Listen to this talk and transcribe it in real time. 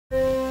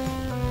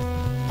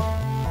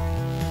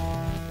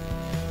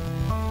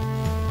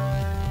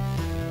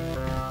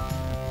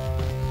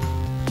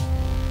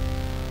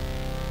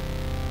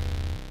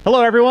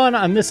Hello, everyone.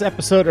 On this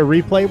episode of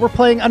Replay, we're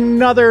playing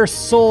another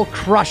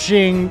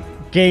soul-crushing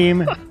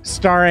game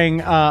starring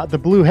the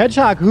Blue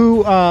Hedgehog,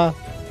 who,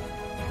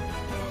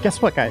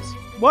 guess what, guys?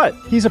 What?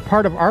 He's a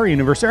part of our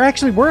universe. Or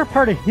actually, we're a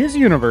part of his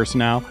universe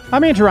now.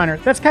 I'm Andrew Reiner.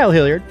 That's Kyle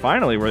Hilliard.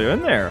 Finally, we're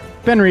in there.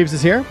 Ben Reeves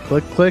is here.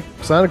 Click, click,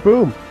 Sonic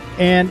Boom.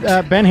 And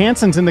Ben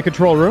Hansen's in the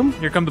control room.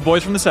 Here come the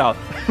boys from the south.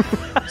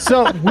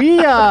 So we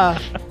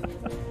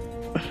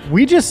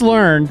just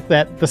learned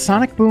that the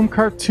Sonic Boom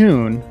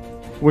cartoon,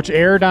 which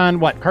aired on,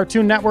 what,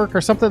 Cartoon Network or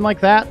something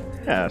like that?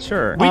 Yeah,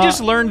 sure. We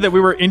just learned that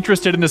we were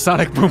interested in the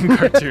Sonic Boom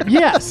cartoon.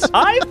 Yes.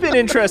 I've been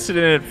interested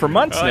in it for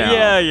months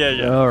now.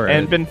 Yeah. All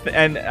right.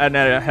 And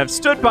have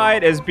stood by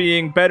it as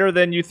being better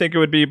than you think it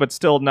would be, but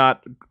still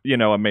not,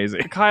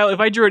 amazing. Kyle, if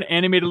I drew an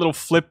animated little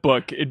flip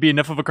book, it'd be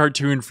enough of a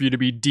cartoon for you to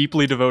be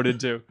deeply devoted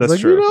to. That's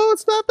like, true.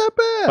 It's not that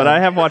bad. But I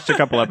have watched a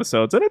couple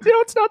episodes, and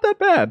it's not that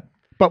bad.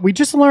 But we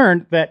just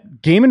learned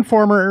that Game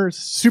Informer's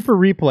Super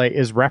Replay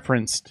is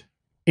referenced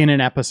in an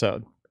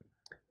episode.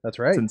 That's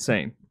right. It's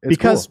insane. It's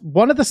because cool.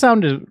 one of the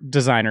sound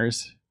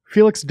designers,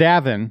 Felix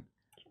Davin,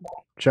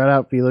 Shout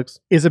out, Felix.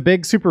 is a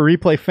big Super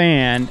Replay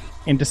fan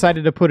and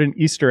decided to put an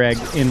Easter egg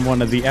in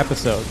one of the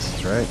episodes.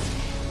 That's right.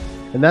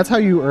 And that's how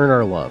you earn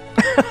our love.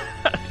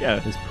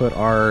 Yeah. Is put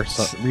our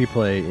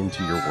replay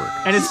into your work.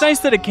 And it's nice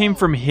that it came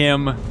from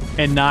him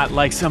and not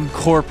like some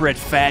corporate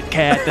fat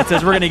cat that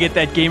says we're going to get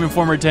that Game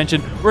Informer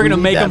attention. We're going to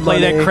make him play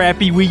that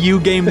crappy Wii U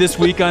game this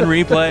week on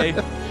Replay.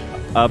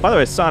 By the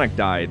way, Sonic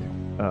died.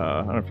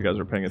 I don't know if you guys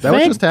were paying attention. That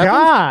Thank just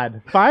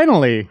happened? God!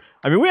 Finally!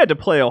 I mean, we had to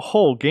play a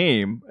whole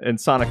game in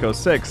Sonic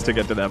 06 to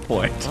get to that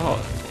point.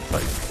 Oh, it's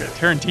like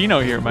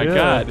Tarantino here, my Yeah.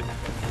 God.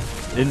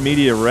 In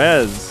media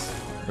res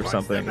or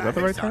something. Is that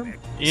the right term?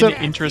 So-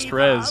 Interest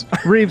res.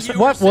 Reeves,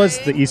 what was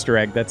the Easter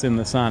egg that's in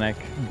the Sonic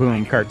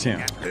Boom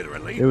cartoon?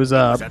 It was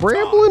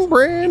Bramblin'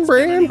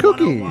 Bran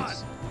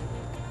cookies.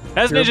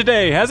 Has Ninja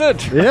Day, has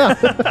it? Yeah.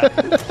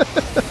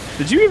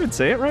 Did you even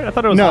say it right? I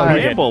thought it was No,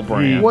 he Bramble did.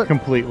 Brand. He What-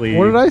 completely...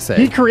 what did I say?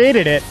 He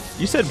created it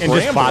You said and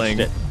just botched Brambling.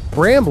 it.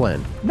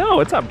 Bramblin'. No,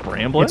 it's not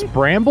Brambling. It's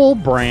Bramble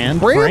Brand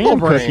Bramble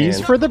Bran cookies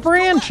Brand. for the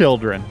Brand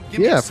children.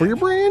 Yeah, for your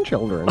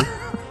grandchildren.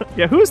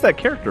 Yeah, who is that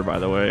character, by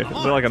the way? Is it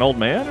like an old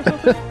man or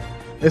something?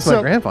 It's So-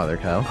 my grandfather,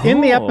 Kyle. In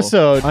the Oh.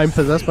 episode... I'm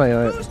possessed by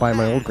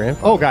my old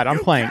grandfather. Oh, God, I'm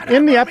playing.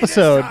 In the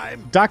episode,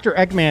 Dr.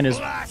 Eggman is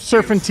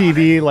surfing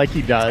TV like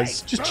he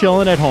does, just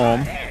chilling at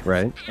home.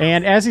 Right.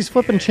 And as he's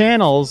flipping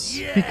channels,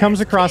 he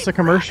comes across a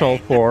commercial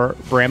for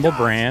Bramble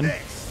Brand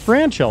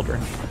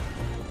grandchildren.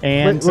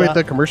 And Wait,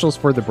 the commercials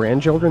for the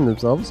grandchildren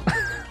themselves?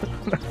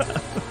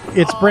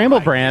 it's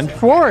Bramble Brand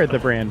for the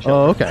Brand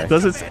children. Oh, okay.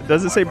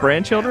 Does it say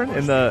Brand Children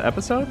in the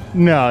episode?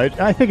 No,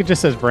 I think it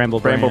just says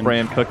Bramble Brand. Bramble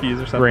Brand cookies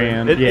or something?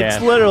 Brand, It's yeah.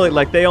 literally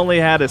like they only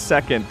had a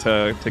second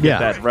to get Yeah.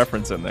 that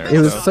reference in there. It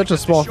was so. such a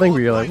small thing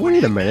where you're like,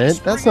 wait a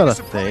minute, that's not a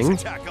thing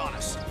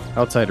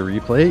outside of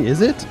Replay,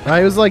 is it?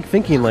 I was like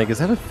thinking, like, is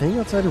that a thing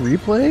outside of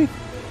Replay?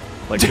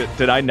 Like,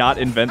 did I not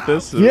invent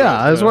this?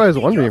 Yeah, that's what I was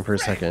wondering for a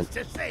second.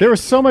 There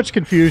was so much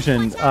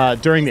confusion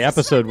during the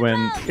episode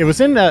when it was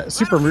in the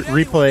Super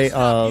Replay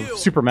of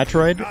Super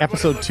Metroid,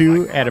 episode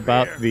 2, at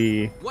about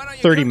the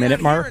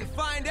 30-minute mark,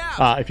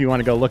 if you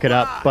want to go look it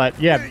up. But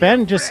yeah,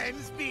 Tim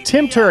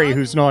Turry,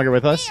 who's no longer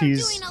with us,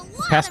 he's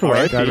passed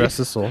away. God rest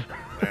his soul.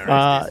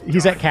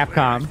 He's at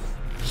Capcom.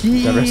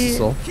 God rest his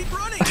soul.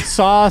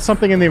 Saw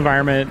something in the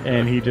environment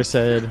and he just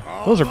said,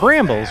 "Those are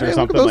brambles," or Hey, look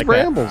something at those like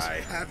brambles.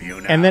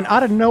 that. And then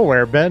out of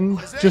nowhere, Ben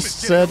just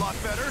said,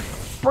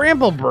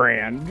 "Bramble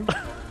Brand."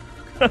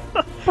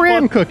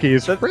 Brand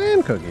cookies.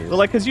 Brand cookies. Well,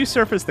 like, because you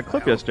surfaced the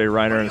clip yesterday,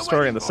 Reiner, and a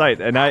story on the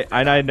site, and I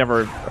had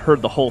never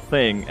heard the whole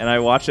thing, and I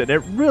watched it, and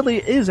it really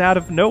is out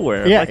of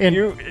nowhere. Yeah, like, and-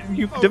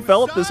 you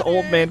developed this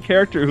old man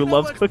character who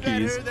loves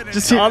cookies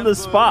just on the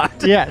spot.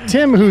 Yeah,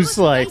 Tim, who's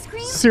like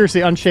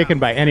seriously unshaken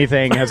by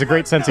anything, has a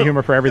great sense of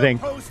humor for everything.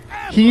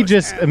 He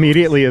just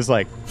immediately is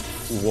like,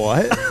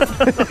 "What?"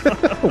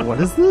 What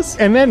is this?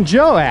 And then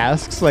Joe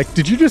asks, like,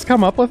 "Did you just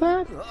come up with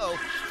that?"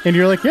 And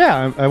you're like,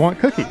 "Yeah, I want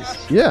cookies."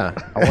 Yeah,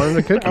 I wanted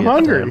a cookie. I'm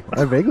at the hungry. time.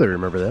 I vaguely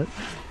remember that.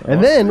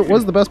 And then,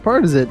 what's the best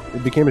part is it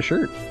became a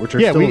shirt, which are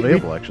still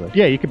available, actually.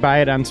 Yeah, you could buy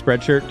it on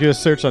Spreadshirt. Do a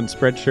search on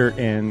Spreadshirt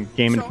and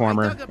Game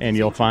Informer, and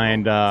you'll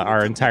find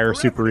our entire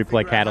Super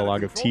Replay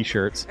catalog of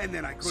T-shirts.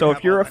 So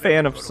if you're a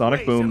fan of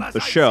Sonic Boom, the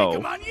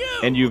show,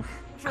 and you've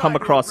come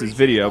across his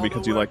video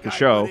because you like the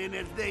show,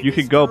 you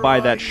can go buy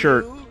that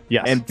shirt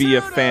Yes. and be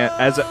a fan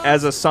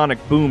as a Sonic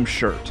Boom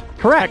shirt.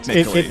 Correct.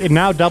 Technically. It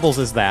now doubles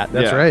as that.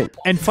 That's Yeah. right.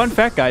 And fun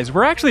fact, guys,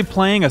 we're actually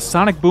playing a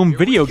Sonic Boom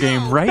video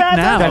game right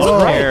now. That's Who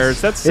right. cares?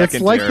 That's It's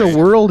secondary. like the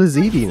world is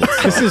eating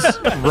itself. This is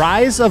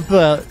Rise of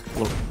the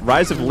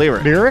Rise of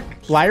Lyric.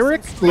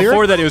 Lyric,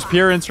 Before that, it was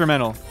pure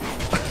instrumental.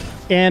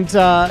 and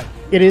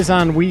it is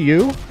on Wii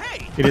U.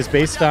 It is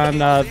based on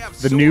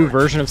the new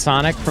version of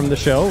Sonic from the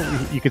show.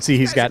 You can see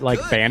he's got like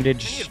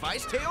bandaged,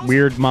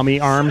 weird mummy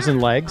arms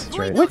and legs. That's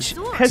right. Which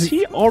has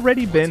he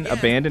already been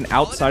abandoned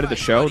outside of the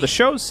show? The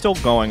show's still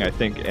going, I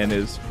think, and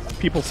is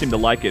people seem to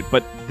like it,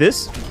 but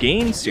this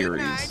game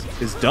series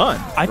is done.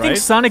 I think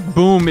Sonic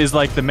Boom is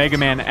like the Mega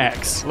Man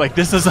X. Like,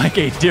 this is like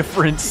a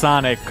different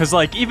Sonic. Because,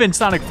 like, even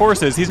Sonic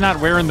Forces, he's not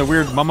wearing the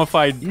weird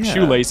mummified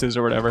shoelaces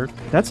or whatever.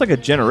 That's like a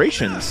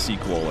Generations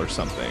sequel or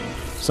something.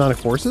 Sonic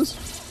Forces?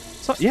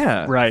 So,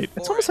 yeah. Right.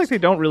 It's almost like they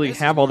don't really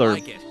have all their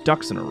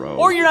ducks in a row.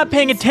 Or you're not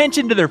paying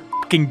attention to their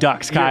fucking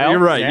ducks, Kyle. You're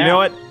right. Yeah. You know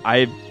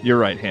what? You're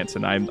right,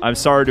 Hanson. I'm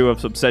sorry to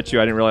have upset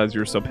you. I didn't realize you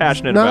were so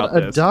passionate about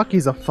Not a this. duck,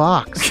 he's a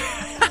fox.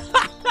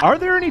 Are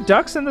there any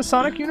ducks in the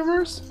Sonic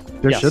universe?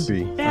 There Yes. should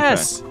be.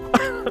 Yes.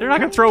 They're not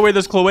going to throw away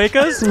those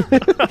cloacas.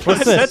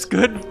 What's this? That's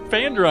good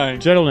fan drawing.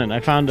 Gentlemen, I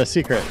found a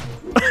secret.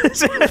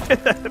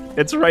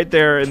 It's right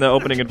there in the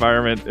opening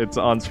environment. It's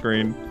on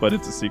screen, but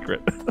it's a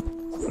secret.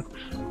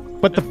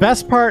 But the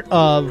best part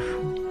of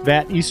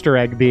that Easter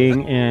egg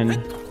being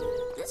in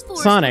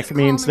Sonic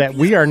means that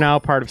we are now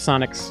part of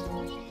Sonic's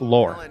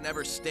lore.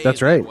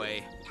 That's right.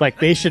 Like,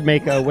 they should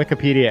make a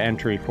Wikipedia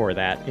entry for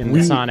that in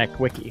the Sonic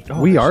wiki.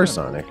 We are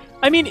Sonic.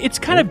 I mean, it's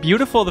kind of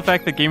beautiful the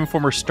fact that Game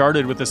Informer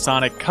started with the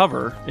Sonic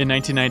cover in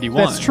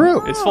 1991. That's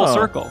true. It's full Oh,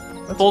 circle.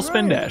 Full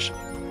spin right. dash.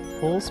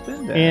 Full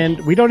spin dash. And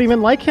we don't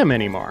even like him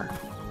anymore.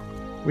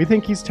 We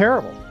think he's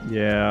terrible.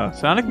 Yeah.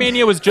 Sonic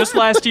Mania was just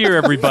last year,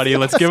 everybody.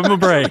 Let's give him a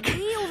break.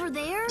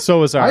 So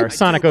was our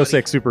Sonic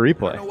 06 Super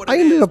Replay. I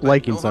ended up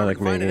liking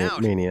Sonic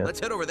Mania. Let's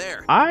head over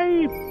there.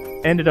 I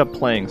ended up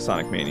playing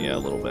Sonic Mania a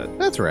little bit.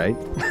 That's right.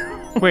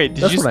 Wait,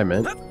 That's what I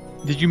meant.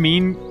 did you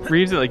mean,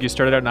 Reeves, that like you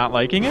started out not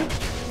liking it?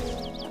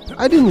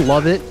 I didn't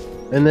love it,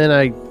 and then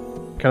I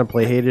kind of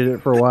play hated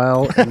it for a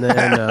while, and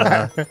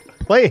then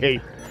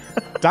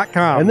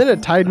Playhate.com. and then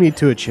it tied me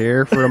to a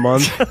chair for a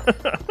month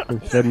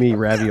and fed me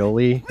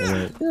ravioli,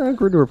 and I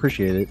grew to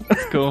appreciate it.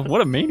 That's cool.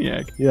 What a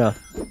maniac. Yeah.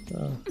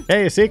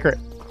 Hey, a secret.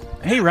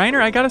 Hey,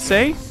 Reiner, I gotta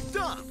say,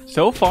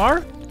 so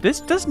far,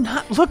 this does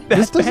not look that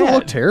This doesn't bad.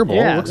 look terrible.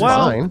 Yeah, It looks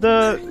Well, fine.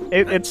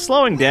 it's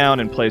slowing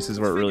down in places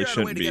where it really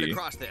shouldn't Way to get be.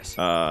 across this.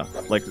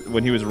 Like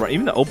when he was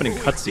even the opening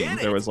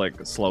cutscene, there was like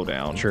a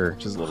slowdown. Sure.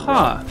 Which is a little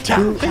rough. Huh. I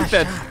don't think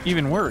that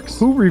even works.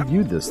 Who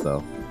reviewed this,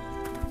 though?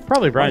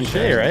 Probably Brian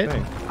Shea, right?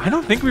 I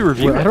don't think we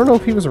reviewed Well, I it. don't know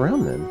if he was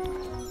around then.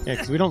 Yeah,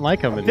 because we don't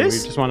like him, and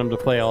This- we just want him to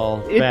play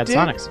all It bad did-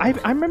 Sonics.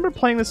 I remember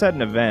playing this at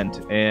an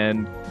event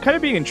and kind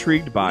of being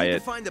intrigued by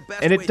it. Find the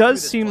best And way it does through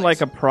this seem place.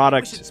 like a We should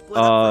product split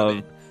up for a of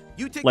minute.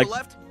 You take like the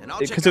left, and I'll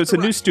check because out it's the a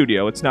new right.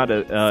 studio. It's not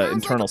a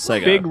internal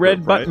Sega. Big red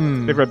right?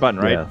 button. Big red button,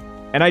 right? Yeah.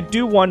 And I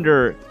do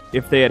wonder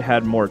if they had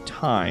had more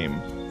time,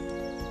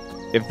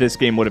 if this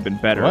game would have been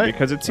better. What?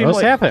 Because it seemed What's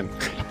like happened?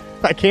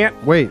 I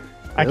can't. Wait.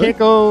 I really? can't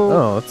go.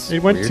 Oh, it's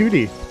It went weird.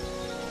 2D.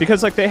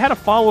 because like they had a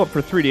follow up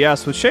for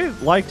 3DS, which Shay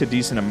liked a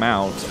decent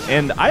amount,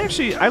 and I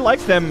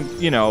like them,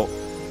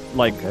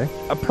 like Okay.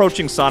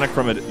 approaching Sonic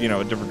from a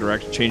different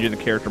direction, changing the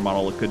character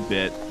model a good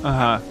bit.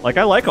 Uh-huh. Like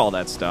I like all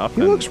that stuff.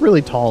 He and, looks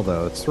really tall,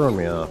 though. It's throwing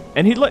me off.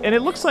 and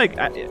it looks like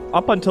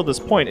up until this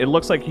point, it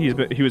looks like he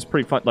was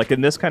pretty fun. Like in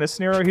this kind of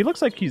scenario, he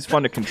looks like he's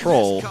fun to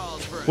control,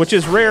 which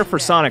is rare for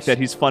Sonic that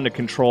he's fun to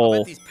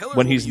control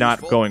when he's not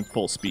going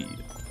full speed.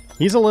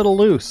 He's a little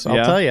loose, I'll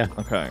Yeah? tell you.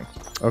 Okay.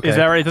 Okay. Is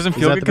that right? It doesn't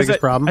feel that good the biggest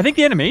problem? I think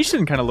the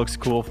animation kind of looks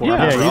cool for him.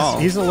 Yeah, overall.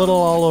 He's a little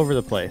all over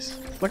the place.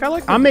 Like I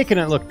like I'm making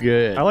it look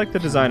good. I like the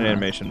design and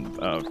animation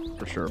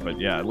for sure, but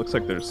yeah, it looks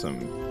like there's some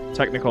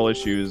technical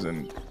issues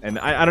and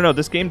I don't know.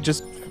 This game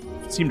just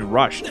seemed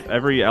rushed.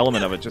 Every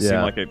element of it just seemed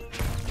Yeah. like it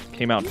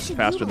came out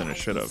faster than it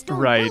should have.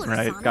 Right.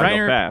 Gotta go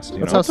Reiner- fast. That's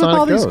know? how What's with all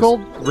Sonic these goes.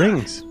 gold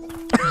rings?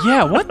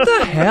 Yeah, what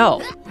the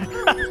hell?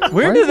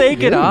 Where Why do is they he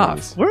get getting off?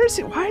 these? Where is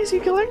he? Why is he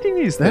collecting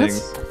these That's.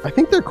 things? I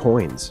think they're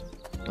coins.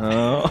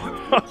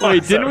 Oh,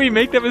 Wait, didn't we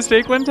make that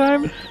mistake one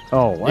time?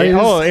 Oh, why Yeah,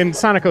 is oh, in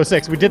Sonic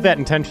 06, we did that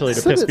intentionally to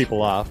Said piss it.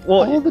 people off.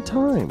 Well, all the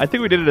time? I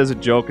think we did it as a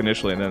joke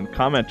initially, and then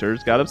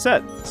commenters got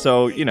upset.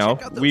 So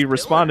we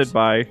responded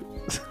by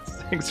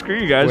saying, "Screw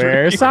you guys! we're gonna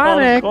Where's keep all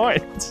the Sonic?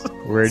 coins."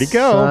 Where'd he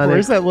go? Sonic.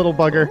 Where's that little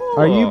bugger?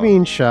 Are you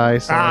being shy,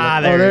 Sonic? Ah,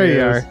 oh, there he you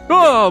is. are.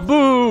 Oh,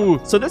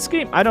 boo! So this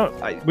game,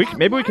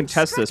 maybe we can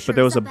test this, but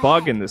there was a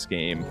bug in this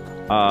game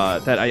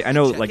that I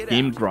know like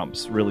Game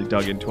Grumps really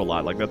dug into a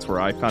lot. Like that's where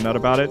I found out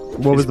about it.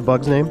 What was the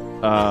bug's name?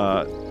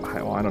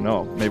 I don't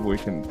know. Maybe we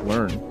can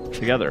learn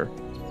together.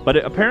 But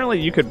apparently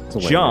you could a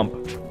jump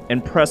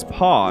and press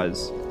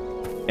pause,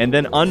 and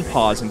then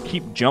unpause and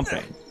keep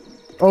jumping.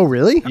 Oh,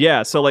 really?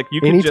 Yeah, so like you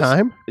can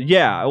Anytime? just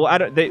yeah. Well, I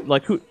don't. They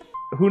like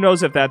who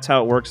knows if that's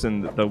how it works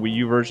in the Wii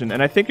U version?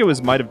 And I think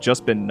it might have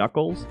just been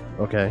Knuckles.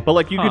 Okay. But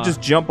like you Huh. could just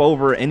jump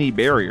over any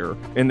barrier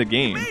in the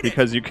game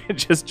because you could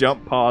just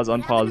jump, pause,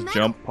 unpause,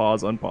 jump,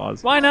 pause,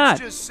 unpause. Why not?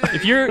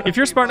 If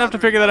you're smart enough to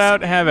figure that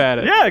out, have at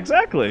it. Yeah,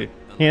 exactly.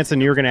 Hanson,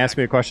 you were going to ask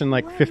me a question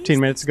like 15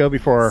 minutes ago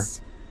before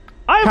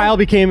I Kyle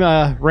became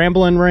a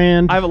Ramblin'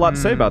 Rand. have a lot to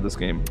say about this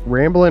game.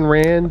 Ramblin'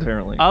 Rand.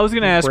 Apparently, I was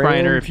gonna ask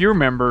Brand. Reiner if you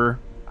remember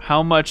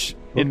how much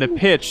in the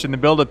pitch in the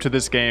build up to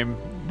this game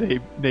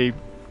they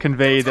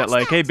conveyed that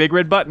like, hey, big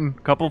red button,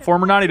 couple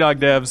former Naughty Dog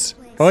devs,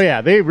 Oh, yeah,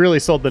 they really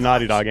sold the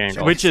Naughty Dog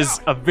angle. which is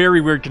a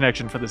very weird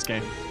connection for this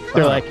game.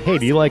 They're like, hey,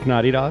 do you like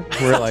Naughty Dog?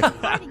 We're like,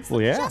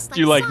 well, yeah. Do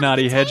you like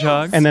Naughty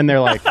Hedgehog? And then they're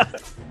like, do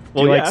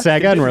Well, you yeah. like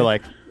Sega? And we're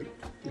like,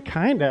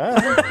 Kinda.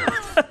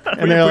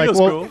 And they're like, was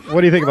well, cool.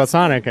 what do you think about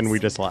Sonic? And we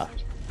just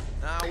left.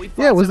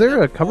 Yeah, was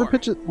there a cover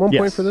pitch at one point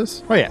Yes. for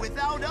this? Oh, yeah.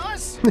 Without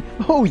us?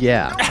 Oh,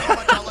 yeah.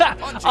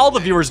 All the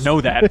viewers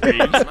know that. Paige.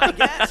 My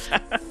guess.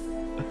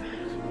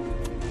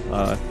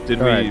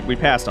 We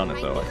passed on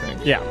it though, I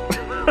think. Yeah.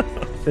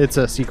 It's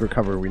a secret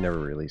cover we never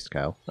released,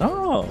 Kyle.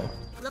 Oh.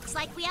 Looks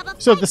like we have a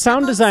So fight the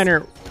sound for those.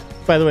 designer,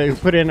 by the way, who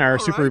put in our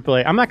Super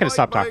Replay, I'm not going to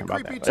stop talking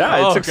about that. Yeah,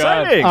 Oh, it's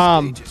God.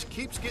 exciting.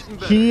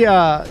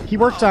 He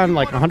worked on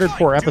like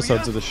 104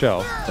 episodes of the show,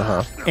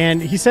 Uh-huh.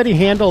 and he said he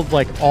handled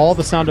like all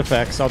the sound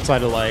effects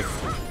outside of like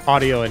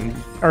audio and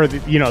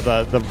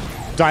the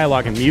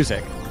dialogue and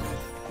music.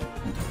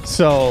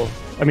 So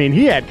I mean,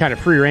 he had kind of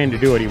free reign to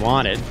do what he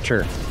wanted.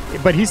 Sure.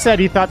 But he said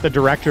he thought the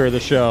director of the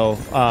show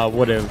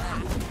would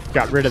have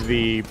got rid of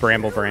the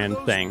Bramble brand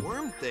thing,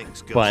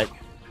 but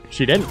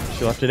she didn't.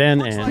 She left it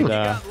in,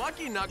 and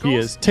he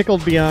is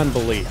tickled beyond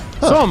belief.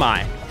 So am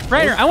I.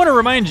 Reiner, I want to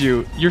remind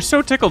you, you're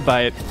so tickled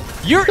by it.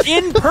 You're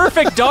in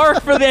Perfect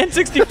Dark for the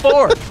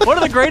N64. One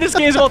of the greatest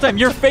games of all time.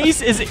 Your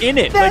face is in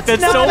it.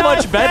 That's so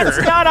much better.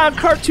 That's not on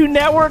Cartoon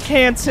Network,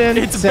 Hanson.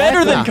 It's better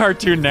than Exactly.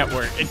 Cartoon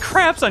Network. It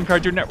craps on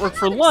Cartoon Network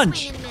for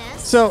lunch.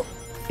 So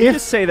Just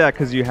if say that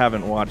because you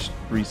haven't watched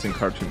recent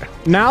Cartoon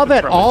Network. now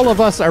that probably all true.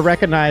 of us are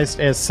recognized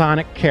as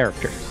Sonic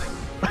characters,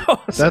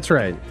 That's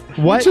right.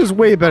 What- Which is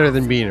way better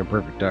than being in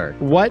Perfect Dark.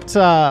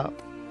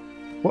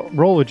 what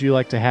role would you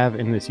like to have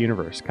in this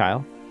universe,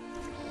 Kyle?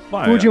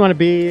 Why? Who would you want to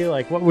be?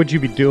 Like, what would you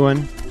be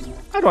doing?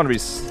 I'd want to be.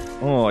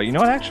 Oh, you know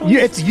what? Actually,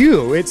 It's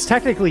you. It's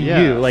technically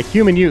Yeah. you, like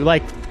human you.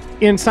 Like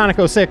in Sonic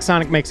 06,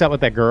 Sonic makes out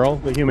with that girl,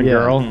 the human Yeah.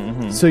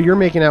 girl. So you're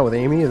making out with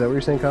Amy? Is that what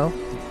you're saying, Kyle?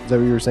 Is that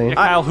what you were saying?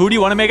 Kyle, who do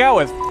you want to make out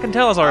with? Fucking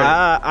tell us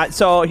already.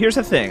 so here's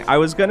the thing. I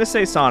was gonna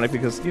say Sonic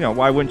because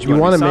why wouldn't you?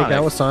 You want want to to make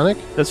out with Sonic?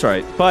 That's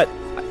right. But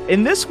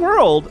in this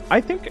world,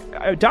 I think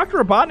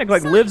Dr. Robotnik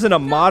lives in a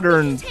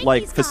modern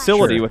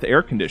facility Sure. with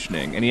air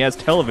conditioning, and he has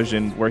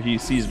television where he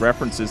sees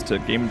references to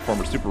Game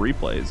Informer Super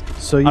Replays.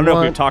 So I you don't know if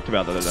we've want talked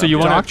about that. Enough. So you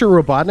want Dr.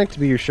 Robotnik to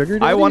be your sugar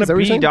daddy? I want Is that to what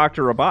you're be saying?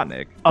 Dr.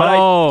 Robotnik.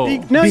 Oh.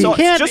 No, you So-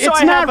 can't. just so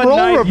It's I not have a role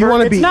night- reversal. You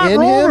wanna It's be not in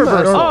role him? I don't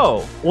reversal. know.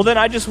 Oh, well then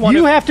I just want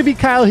You have to be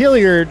Kyle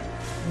Hilliard.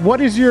 What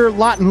is your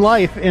lot in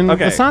life in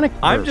Okay, the Sonic?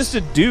 I'm just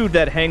a dude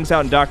that hangs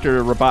out in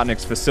Dr.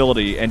 Robotnik's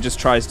facility and just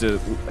tries to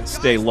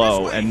stay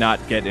low and not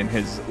get in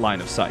his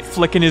line of sight.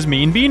 Flicking his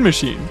mean bean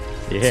machine.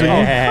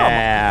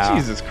 Yeah. Come on.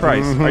 Jesus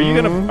Christ. Are you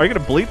gonna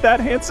bleep that,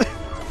 Hanson?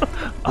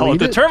 I'll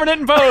determine it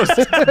in post.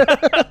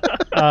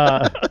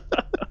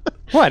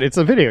 What? It's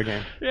a video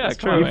game. Yeah, True.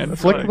 come on, man.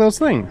 That's Flick funny. those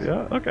things.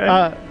 Yeah,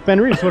 okay.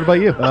 Ben Reeves, what about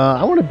you?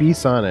 I want to be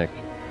Sonic.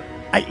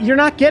 You're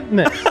not getting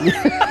it.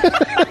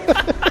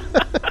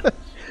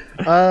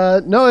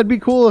 No, it'd be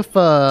cool if,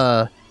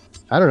 I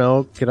don't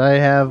know, could I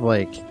have,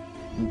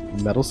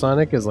 Metal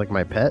Sonic as,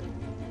 my pet?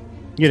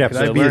 You'd have Could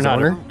to I be learn his how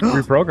to owner?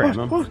 reprogram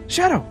him. Oh,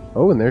 Shadow.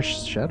 Oh, and there's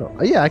Shadow.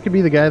 Yeah, I could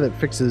be the guy that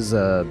fixes,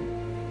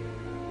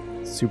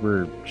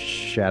 Super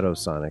Shadow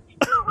Sonic.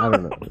 I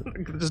don't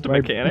know. Just a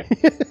mechanic.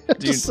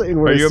 Just saying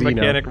where Are I you a see now.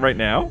 mechanic right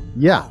now?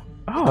 Yeah.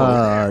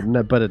 Oh.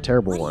 No, but a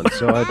terrible one.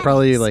 So I'd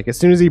probably, as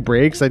soon as he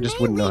breaks, I just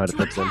wouldn't know how to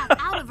fix him.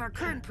 Out of our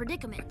current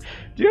predicament.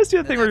 Do you guys see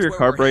the thing where your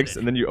car breaks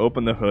and then you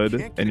open the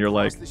hood and you're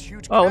like,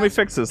 oh, let me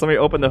fix this. Let me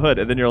open the hood.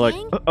 And then you're like,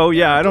 oh,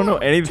 yeah, I don't know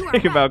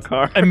anything about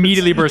cars.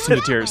 Immediately burst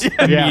into tears.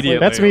 Immediately. Yeah,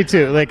 that's me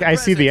too. Like I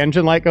see the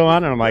engine light go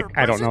on, and I'm like,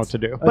 I don't know what to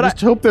do. I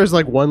just hope there's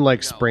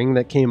one spring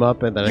that came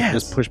up and that I could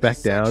just push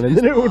back down and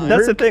then it would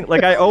That's the work.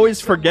 thing. I always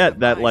forget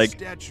that,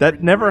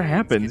 that never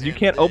happens. You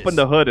can't open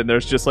the hood and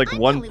there's just,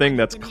 one thing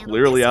that's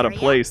clearly out of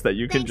place that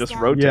you can just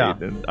rotate. Yeah.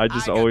 And I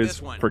just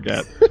always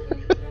forget.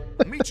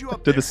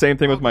 Did the same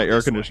thing with my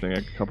air conditioning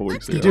a couple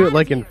weeks ago. You do it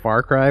like in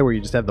Far Cry where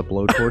you just have the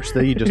blowtorch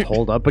that you just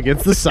hold up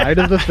against the side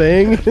of the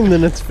thing and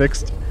then it's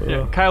fixed.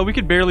 Yeah, Kyle, we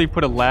could barely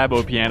put a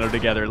Labo piano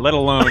together, let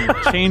alone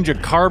change a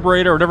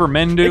carburetor or whatever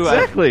men do.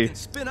 Exactly.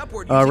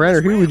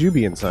 Reiner, who would you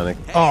be in Sonic?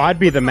 Oh, I'd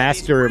be the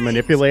master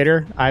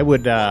manipulator. I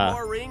would.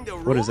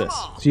 What is this?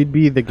 So you'd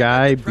be the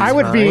guy I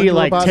would be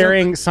behind Robotnik?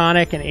 tearing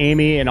Sonic and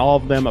Amy and all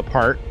of them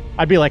apart.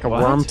 I'd be like a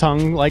worm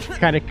tongue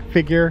kind of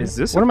figure. Is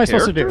this what a am I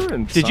supposed to do? character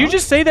in Did you Sonic?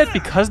 just say that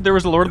because there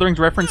was a Lord of the Rings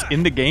reference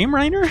in the game,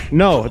 Reiner?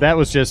 No, that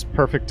was just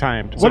perfect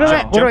timed. What,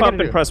 Jump do I up gotta and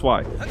do? press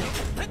Y.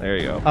 There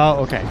you go.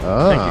 Oh, okay.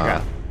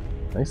 Thank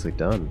you, Nicely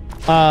done.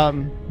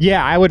 God.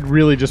 Yeah, I would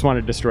really just want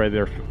to destroy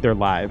their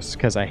lives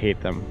because I hate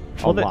them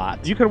a Then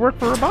lot. You could work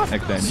for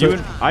Robotnik then. So- You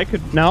and I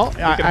could. No, could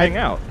hang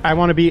out. I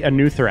want to be a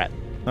new threat.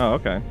 Oh,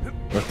 okay.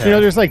 Okay. You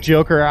know, there's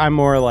Joker. I'm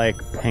more like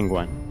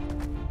Penguin.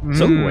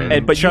 So,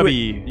 Mm. but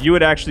Chubby. you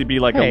would actually be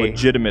a Hey.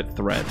 legitimate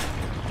threat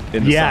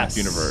in the Yes.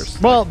 Sonic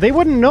universe. Well, they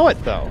wouldn't know it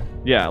though.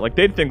 Yeah,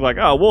 they'd think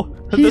oh, well,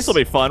 He's- this will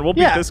be fun. We'll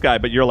beat yeah. this guy,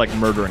 but you're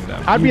murdering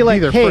them. I'd be You'd be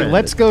like, their hey, friend.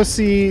 let's go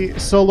see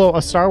Solo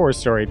a Star Wars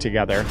story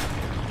together.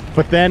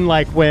 But then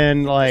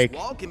when Wall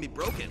can be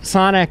broken.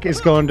 Sonic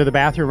is going to the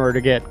bathroom or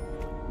to get,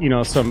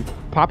 some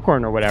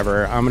popcorn or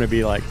whatever, I'm gonna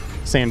be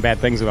saying bad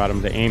things about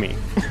him to Amy.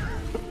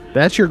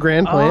 That's your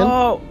grand plan?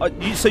 Oh,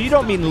 so you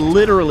don't mean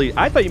literally?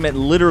 I thought you meant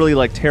literally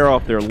like tear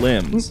off their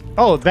limbs.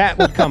 Oh, that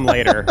would come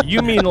later.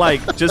 You mean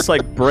like just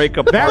like break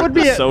apart That would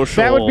be the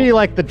social? That would be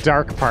like the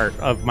dark part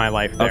of my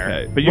life there.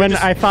 Okay, but you're when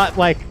just- I thought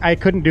like I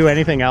couldn't do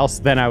anything else,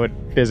 then I would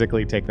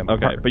physically take them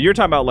Okay, apart. but you're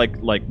talking about like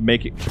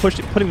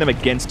putting them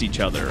against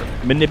each other,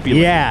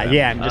 manipulating. Yeah, them.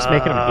 yeah, and just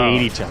making them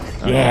hate each other.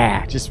 Okay.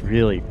 Yeah, just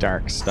really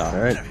dark stuff. All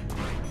right.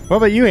 What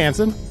about you,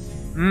 Hanson?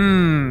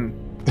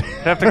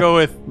 Have to go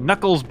with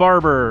Knuckles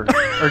Barber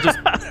or just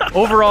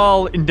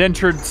overall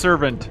indentured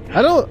servant.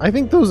 I don't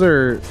think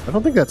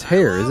that's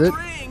hair, is it?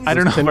 I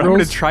don't know, but I'm tendrils? going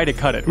to try to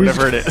cut it,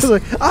 whatever it It's is.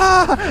 like,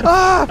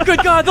 ah!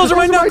 Good God, those are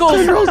my knuckles!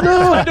 tendrils,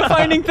 no! My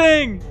defining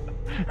thing!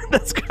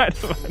 That's kind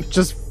of.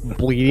 Just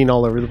bleeding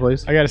all over the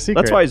place. I got a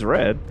secret. That's why he's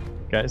red.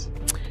 guys.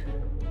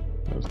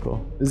 That was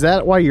cool. Is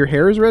that why your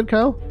hair is red,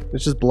 Kyle?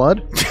 It's just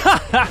blood?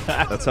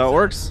 That's how it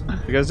works.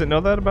 You guys didn't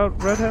know that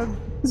about redhead?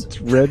 It's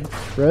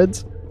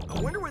reds? I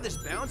wonder where this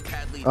bounce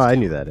pad leads. Oh, I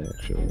knew that,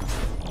 actually.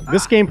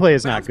 This gameplay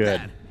is not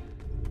good.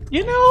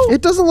 You know,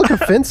 It doesn't look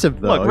offensive,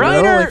 though. Look, you know?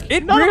 Ryder, Like,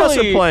 it None really, of us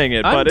are playing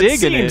it, I'm but it digging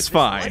seems This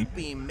fine. light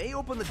beam may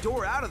open the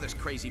door out of this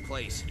crazy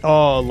place.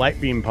 Oh, light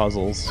beam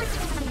puzzles.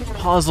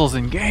 Puzzles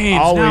and games.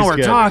 Always now we're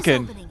good.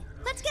 talking. Opening.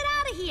 Let's get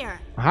out of here.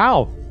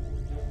 How?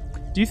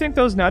 Do you think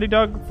those Naughty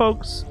Dog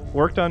folks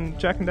worked on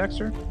Jack and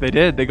Dexter? They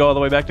did. They go all the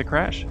way back to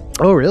Crash.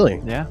 oh,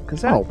 really? Yeah.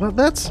 Because Oh, well,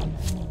 that's...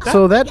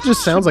 So that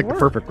just sounds like the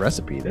perfect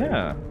recipe, then.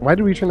 Yeah. Why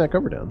did we turn that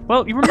cover down?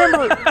 Well, you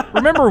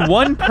remember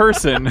one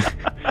person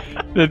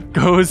that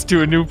goes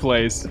to a new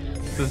place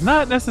does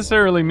not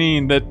necessarily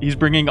mean that he's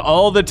bringing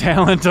all the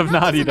talent of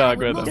Naughty Dog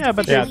with him. Yeah,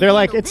 but Yeah, they're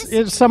like,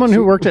 it's someone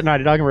who worked at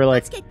Naughty Dog, and we're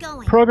like, Let's get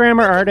going.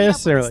 programmer, We'll pick it up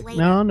artist. They're with like, us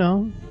no, later.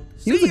 no.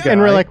 He was a guy.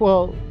 And we're like,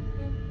 well,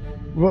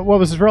 what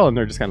was his role? And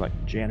they're just kind of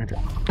like, janitor.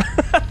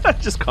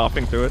 just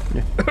coughing through it.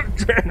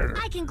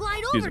 I can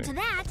glide Excuse over me. to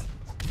that.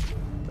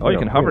 Oh, you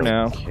can hover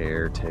now.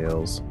 Care,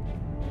 Tails.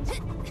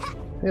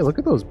 Hey, look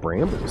at those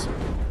brambles.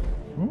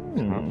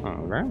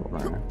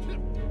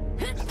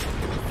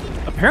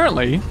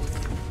 Apparently,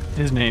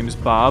 his name's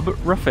Bob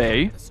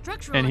Raffay,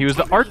 Structural and he was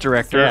the art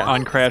director Yeah.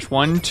 on Crash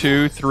 1,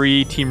 2,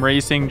 3, Team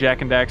Racing,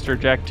 Jack and Daxter,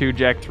 Jack 2,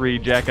 Jack 3,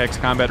 Jack X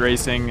Combat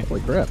Racing,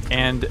 Holy crap.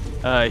 and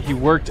he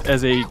worked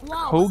as a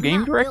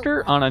co-game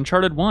director on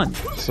Uncharted 1.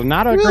 So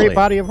not a Really? great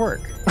body of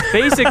work.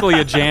 Basically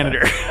a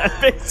janitor.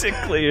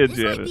 Basically a This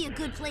might janitor. be a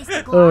good place to Oh,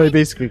 he glide.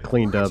 basically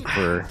cleaned up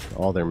for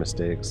all their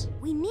mistakes.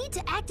 We need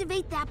to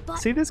activate that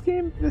button. See, this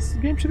game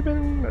should have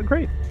been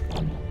great.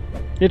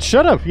 It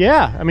should have,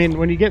 yeah. I mean,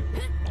 when you get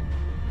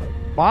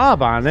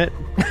Bob on it.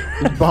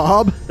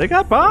 Bob? They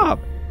got Bob.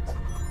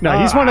 No,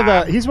 he's one of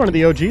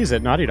the OGs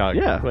at Naughty Dog.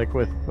 Yeah. Like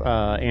with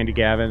Andy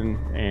Gavin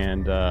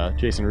and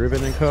Jason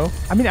Rubin and co.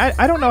 I mean,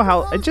 I don't know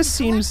how it just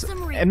seems,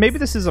 and maybe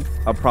this is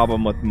a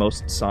problem with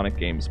most Sonic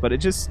games, but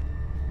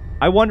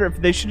I wonder if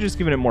they should have just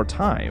given it more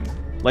time.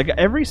 Like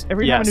every time a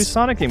new Yes.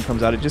 Sonic game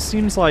comes out, it just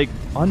seems like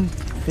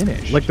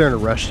unfinished. Like they're in a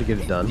rush to get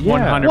it done. Yeah.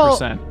 100%.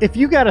 Well, if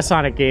you got a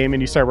Sonic game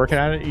and you start working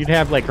on it, you'd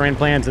have like grand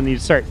plans, and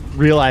you'd start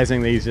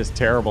realizing that he's just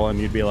terrible, and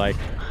you'd be like,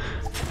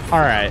 "All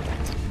right,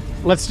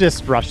 let's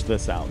just rush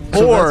this out."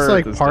 So Or that's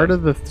like this part time.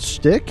 of the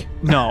shtick?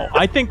 No,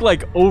 I think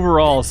like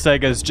overall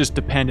Sega's just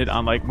dependent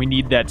on like we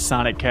need that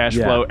Sonic cash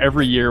Yeah. flow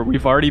every year.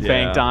 We've already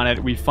banked Yeah. on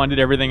it. We funded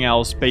everything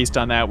else based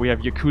on that. We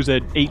have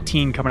Yakuza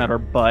 18 coming out our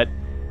butt.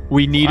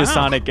 We need a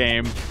Sonic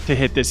game to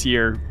hit this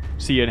year.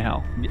 See you in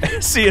hell.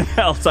 See it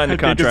now. Sign the I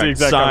think it's the contract.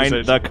 exact Sign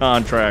conversation. the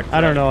contract. I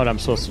don't know what I'm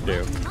supposed to do.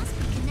 Must be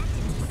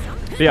connected to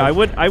something. Yeah, I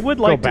would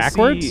Go like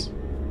backwards? to see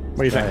What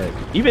do you think?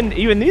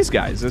 even these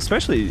guys,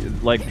 especially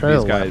like Try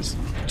these to left. guys,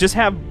 just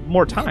have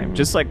more time.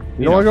 Just like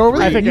You don't want to go over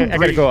there? I think You- I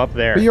gotta go up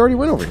there. But you already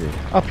went over here.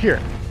 Up here.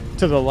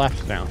 To the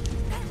left now.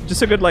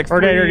 just a good like. Or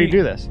did I already 3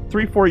 do this?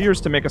 3-4 years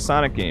to make a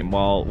Sonic game,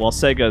 while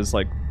Sega's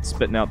like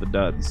spitting out the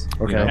duds.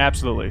 you Okay. know?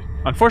 Absolutely.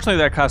 Unfortunately,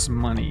 that costs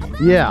money.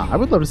 Yeah, I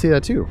would love to see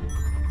that too.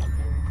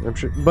 I'm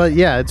sure, but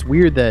yeah, it's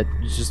weird that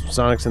it's just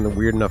Sonic's in the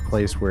weird enough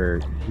place where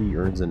he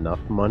earns enough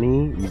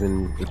money,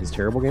 even with his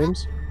terrible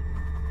games,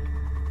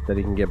 that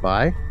he can get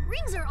by.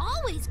 Rings are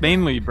always good.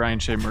 Mainly Brian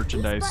Shea These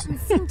merchandise.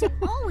 buttons seem to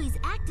always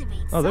activate.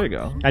 Oh, there you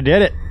go. something. I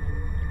did it.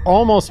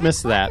 Almost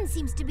missed that. Button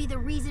seems to be the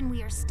reason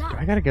we are stuck.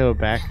 I gotta go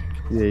back.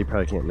 Yeah, you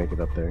probably can't make it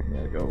up there.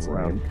 Yeah, go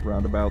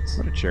roundabouts.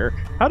 What a jerk.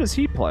 How does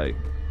he play?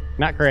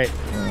 Not great.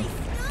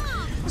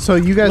 So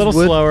you A guys little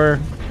would slower.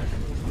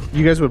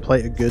 you guys would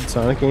play a good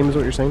Sonic game, is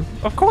what you're saying?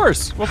 Of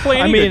course, we'll play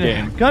I any mean, good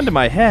game. gun to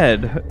my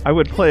head, I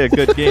would play a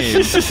good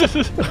game.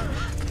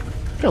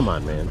 Come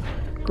on, man.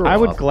 Grow I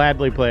would up.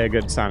 gladly play a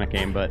good Sonic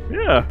game, but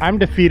Yeah. I'm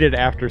defeated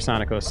after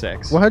Sonic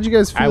 06. Well, how'd you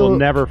guys feel? I will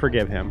never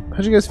forgive him.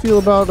 How'd you guys feel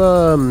about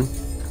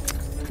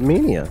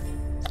Mania?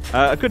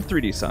 A good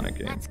 3D Sonic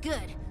game. That's good.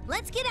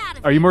 Let's get out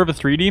of Are you more of a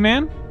 3D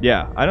man?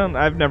 Yeah,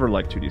 I've never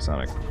liked 2D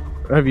Sonic.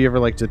 Have you ever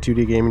liked a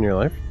 2D game in your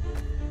life?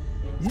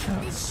 here.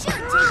 This should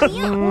take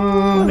me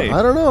up.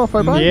 I don't know if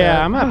I buy that.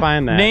 Yeah, I'm not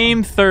buying that.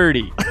 Name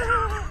 30.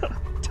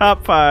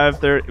 Top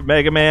 5: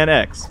 Mega Man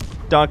X,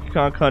 Donkey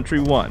Kong Country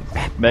 1,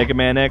 Mega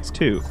Man X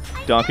 2,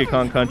 Donkey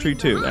Kong Country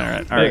 2. All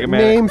right. Mega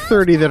Man. Name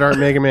 30 that aren't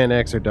Mega Man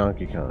X or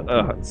Donkey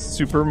Kong.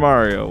 Super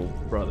Mario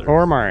Brothers.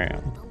 Or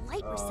Mario.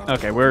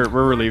 Okay, we're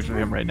relieved of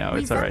him right now.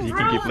 It's all right. He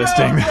can keep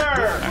listing. All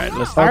right,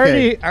 let's. I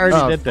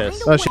already did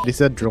this. Oh shit, he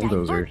said Drill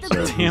Dozer.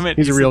 So Damn it.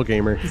 He's a real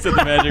gamer. He said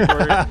the magic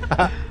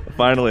word.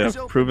 Finally,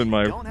 I've proven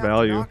my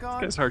value.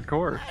 It's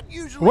hardcore.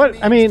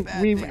 What? I mean,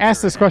 we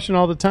ask this question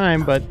all the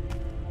time, but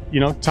you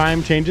know,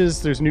 time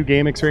changes. There's new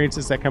game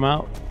experiences that come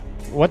out.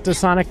 What does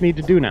Sonic need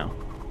to do now?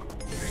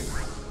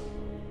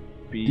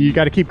 You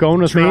got to keep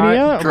going with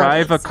Mania?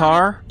 Drive a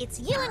car. It's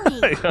you and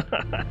me.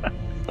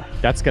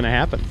 That's going to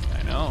happen.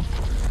 I know.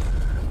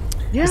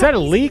 Is that a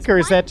leak or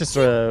is that just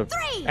a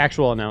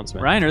actual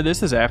announcement? Reiner,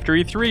 this is after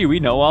E3. We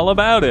know all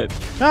about it.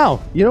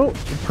 Oh, You know,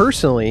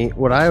 personally,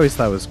 what I always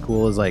thought was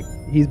cool is like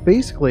he's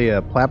basically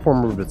a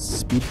platformer, but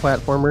speed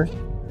platformer.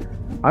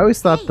 I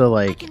always thought the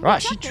like wow,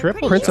 she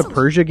tripled. Prince of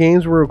Persia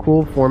games were a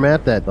cool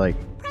format that like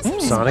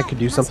Sonic could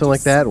do something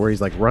like that, where he's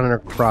like running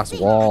across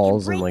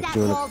walls and like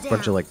doing a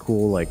bunch of like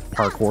cool like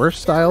parkour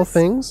style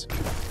things,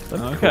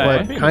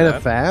 Okay. but kind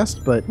of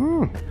fast. But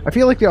I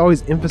feel like they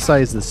always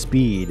emphasize the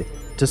speed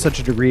to such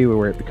a degree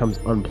where it becomes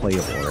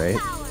unplayable, right?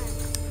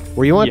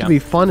 Where you want it to be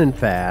fun and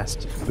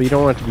fast, but you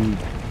don't want it to be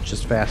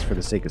just fast for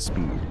the sake of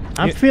speed.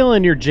 I'm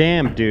feeling your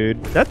jam, dude.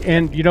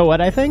 And you know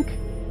what I think?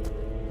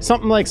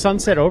 Something like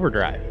Sunset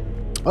Overdrive,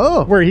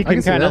 Oh, where he I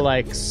can see kind of that.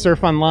 like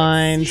surf on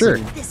lines, Sure.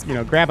 and, you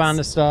know, grab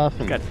onto stuff,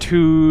 and Got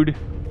Tood.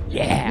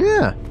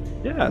 Yeah,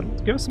 Yeah,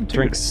 give us some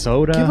drink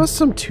soda. give us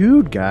some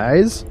Tood,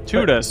 guys.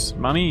 Tood us,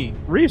 mommy.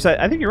 Reeves,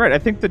 I think you're right. I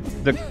think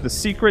the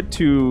secret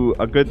to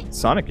a good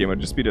Sonic game would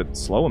just be to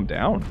slow him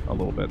down a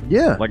little bit.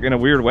 Yeah. Like in a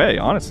weird way,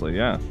 honestly,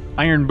 yeah.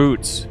 Iron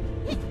boots.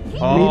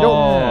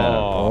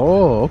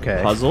 Oh,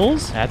 okay.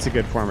 Puzzles? That's a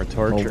good form of A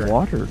torture.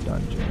 water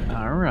dungeon.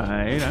 All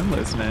right, I'm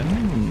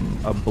listening.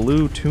 A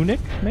blue tunic,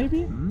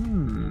 maybe?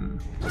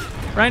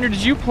 Reiner,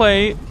 did you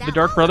play the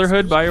Dark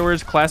Brotherhood,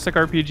 BioWare's classic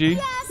RPG?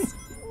 Yes.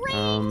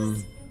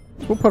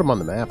 We'll put him on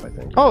the map, I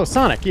think. Oh,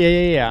 Sonic.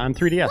 Yeah, on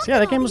 3DS. Yeah,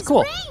 that game was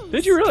cool.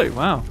 Did you really?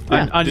 Wow.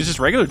 Yeah. On just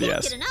regular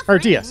DS. Or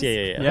DS, yeah.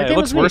 Yeah, That it game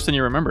looks was neat. worse than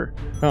you remember.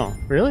 Oh,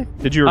 really?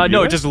 Did you review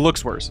No, it? it just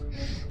looks worse.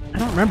 I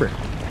don't remember.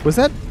 Was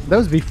that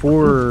was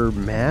before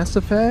Mass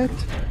Effect?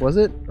 Was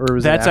it? Or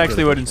was That's it after?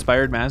 actually what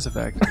inspired Mass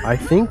Effect. I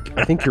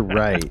think you're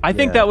right. I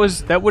think yeah.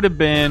 that would have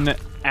been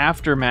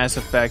after Mass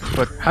Effect,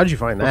 but How'd you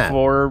find that?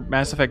 before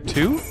Mass Effect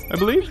 2, I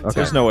believe. Okay.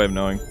 There's no way of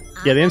knowing.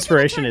 Yeah, the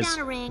inspiration is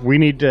we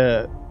need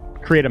to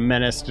create a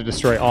menace to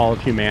destroy all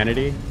of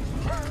humanity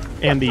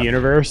and the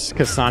universe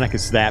because Sonic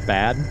is that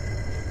bad.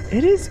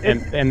 It is.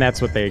 And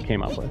that's what they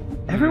came up with.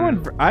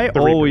 Everyone, I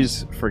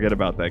always forget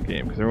about that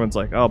game because everyone's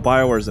like, "Oh,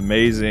 BioWare's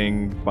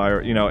amazing,"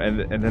 and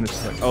then it's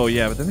just like, "Oh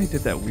yeah," but then they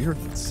did that weird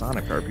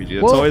Sonic RPG.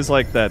 It's Well- always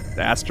like that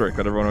asterisk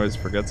that everyone always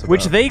forgets about.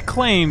 Which they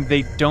claim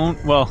they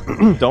don't. Well,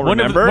 don't one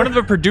remember. of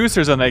the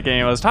producers on that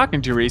game I was talking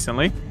to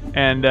recently,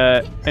 and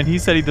he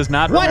said he does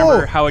not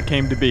remember how it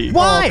came to be.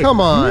 Why? Oh,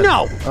 come on.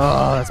 No!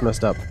 Oh, that's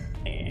messed up.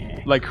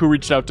 Like who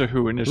reached out to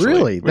who initially?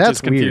 Really? Which That's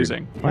is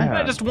confusing. weird.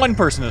 Yeah. Just one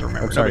person has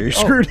remembered. I'm sorry, No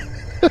you're big deal.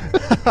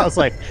 screwed. I was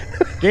like,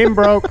 game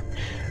broke.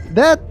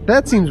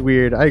 That seems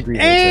weird. I agree.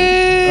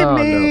 Vincent. Oh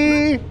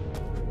Amy! no.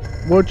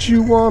 What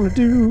you wanna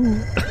do?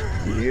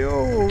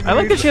 I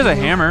like that she has a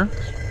hammer.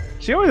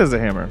 She always has a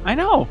hammer. I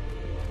know.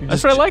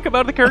 That's what I like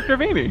about the character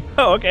of Amy.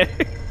 Oh, okay.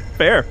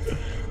 Fair.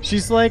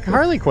 She's like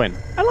Harley Quinn.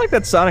 I like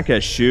that Sonic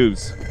has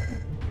shoes.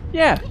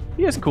 Yeah,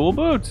 he has cool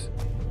boots.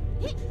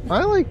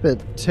 I like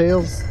that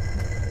Tails.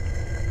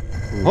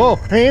 Oh,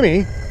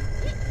 Amy.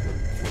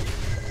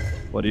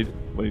 What are you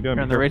doing? You're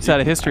on the right side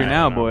of history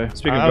now, boy.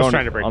 Speaking I of was going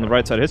trying to break on the that.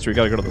 right side of history, you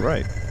got to go to the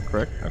right.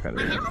 Correct? Okay.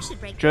 There you go. I should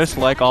break Just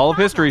like all of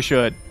history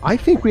should. I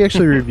think we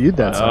actually reviewed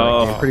that Sonic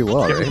Oh. game pretty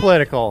well, Get right?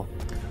 political.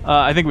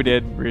 I think we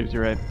did. Reeves,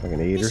 you're right. Like an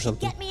 8 or This should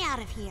something. get me out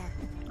of here.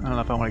 I don't know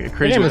if I want to get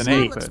crazy name with is an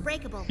Nate. 8, Looks but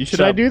breakable. You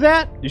Should I do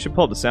that? You should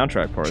pull up the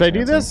soundtrack for us. Should I do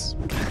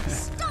Hanson.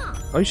 this? Stop.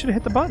 Oh, you should have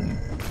hit the button.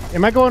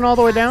 Am I going all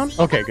the way down?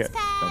 Okay, good.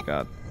 Thank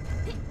God.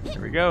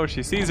 here we go.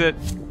 She sees it.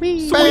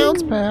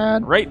 Bounce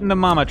pad. Right in the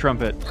mama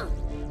trumpet.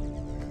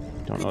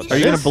 Don't know what Are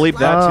you going to bleep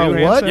that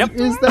too, What Hanson?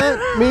 does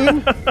that mean?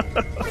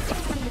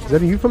 Is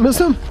that a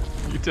euphemism?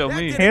 You tell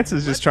me.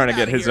 Hanson's just trying to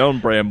get his own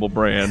Bramble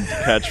brand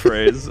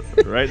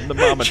catchphrase right in the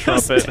mama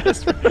trumpet.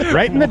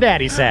 Right in the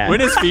daddy sack. When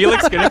is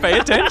Felix going to pay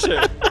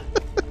attention?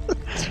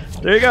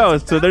 There you go.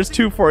 So there's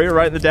two for you,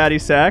 right in the daddy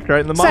sack, right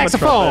in the mama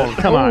Saxophone.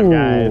 trumpet. Come on,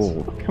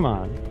 Oh. guys. Come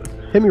on.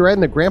 Hit me right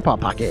in the grandpa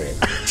pocket.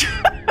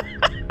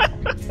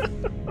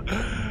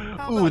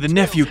 Ooh, the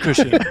nephew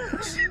cushion.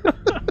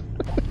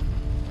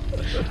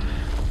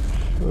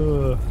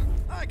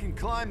 I can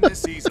climb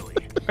this easily.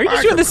 Are you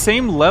just doing the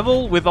same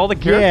level with all the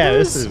characters? Yeah,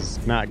 this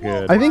is not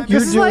good. I think you're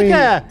this is doing. like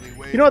a.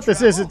 You know what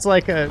this is? It's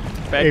like a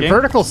Bad game?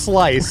 vertical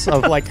slice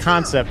of like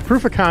concept,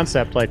 proof of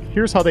concept. Like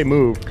here's how they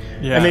move,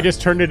 Yeah. and they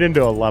just turned it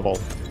into a level.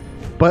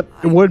 But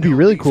what would be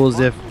really cool is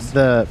if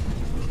the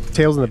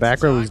Tails in the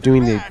background was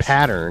doing the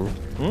pattern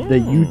that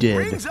you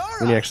did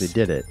when you actually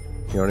did it.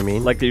 You know what I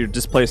mean? Like you're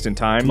displaced in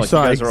time. you Like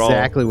saw you guys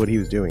exactly what he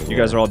was doing. You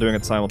guys are all doing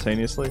it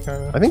simultaneously,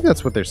 kind of. I think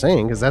that's what they're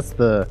saying, because that's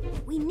the...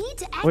 We need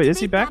to Wait, is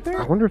he activate back that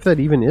there? I wonder if that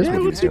even is Yeah,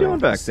 what what's he's he doing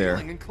back there?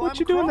 Ceiling and climb What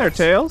you doing there, across.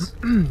 Tails?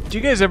 Do you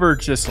guys ever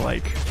just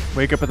like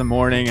wake up in the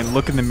morning and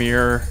look in the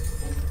mirror,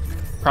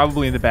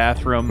 probably in the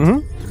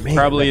bathroom, Man,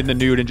 probably in the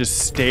nude, and just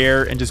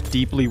stare and just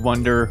deeply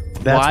wonder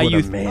That's why what you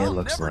a man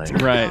looks like.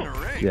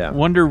 right? Yeah.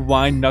 Wonder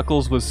why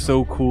Knuckles was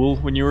so cool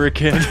when you were a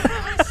kid.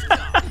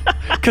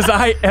 Because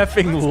I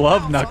effing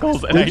love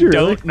Knuckles, and Did I you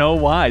don't really? know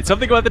why.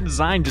 Something about the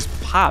design just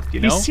popped, you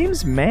know? He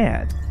seems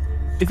mad.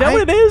 Is that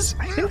what it is?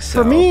 I think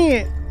so. For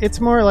me, it's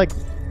more like,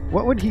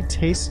 what would he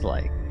taste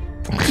like?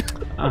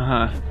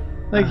 Uh-huh.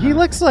 Like, he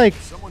looks like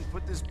Someone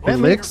put this It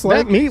looks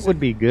like... that meat would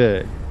be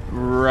good.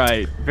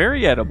 Right.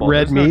 Very edible.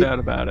 Red There's meat? no doubt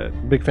about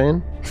it. Big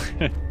fan?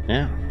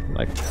 Yeah.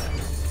 Like,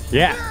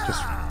 yeah,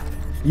 just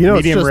You know,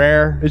 medium it's just,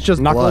 rare. It's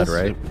just knuckles. blood,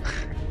 right?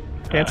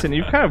 Hanson,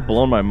 you've kind of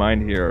blown my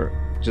mind here.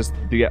 Just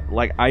the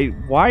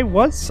why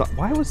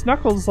was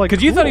Knuckles like?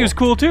 Because you thought he cool? was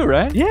cool too,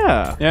 right?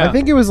 Yeah. Yeah. I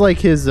think it was like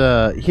his,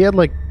 he had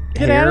like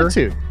Good hair.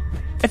 attitude.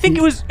 I think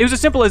it was as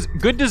simple as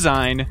good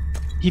design.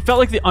 He felt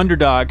like the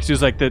underdog because he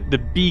was like the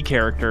B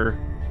character,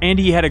 and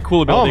he had a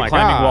cool ability my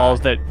climbing God.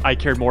 walls that I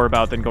cared more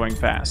about than going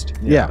fast.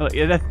 Yeah. I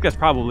think that's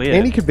probably it.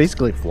 And he could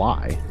basically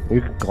fly.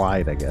 He could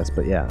glide, I guess,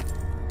 but yeah.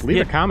 Leave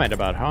Yeah. a comment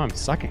about how I'm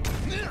sucking.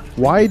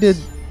 Why did...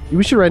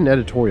 We should write an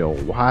editorial.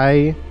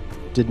 Why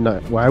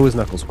was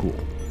Knuckles cool?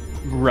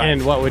 right.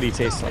 And what would he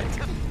taste like?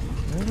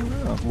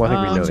 Well, I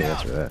think we know the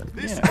answer to that.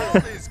 This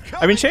world is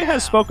I mean, Shay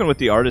has spoken with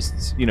the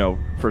artists, you know,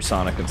 for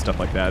Sonic and stuff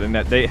like that, and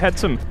that they had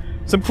some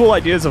cool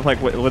ideas of like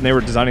when they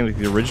were designing like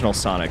the original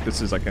Sonic.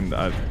 This is like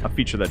a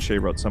feature that Shay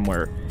wrote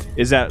somewhere.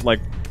 Is that like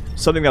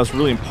something that was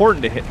really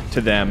important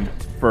to them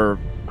for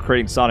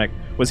creating Sonic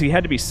was he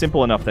had to be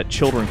simple enough that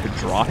children could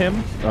draw him,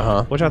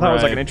 Uh-huh. which I thought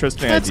was like Right. an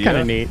interesting That's idea. kind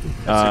of neat.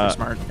 That's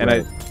super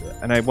smart.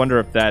 And I wonder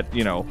if that,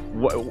 you know,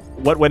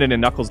 what went into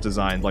Knuckles'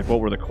 design, like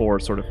what were the core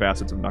sort of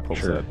facets of Knuckles?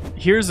 Sure.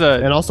 Here's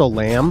a And also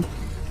Lamb.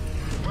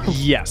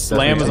 yes. That's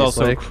Lamb what is it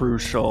also tastes like.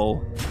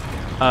 crucial.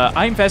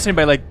 I'm fascinated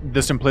by like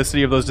the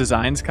simplicity of those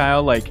designs,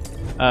 Kyle. Like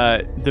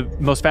the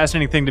most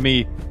fascinating thing to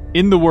me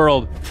in the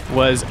world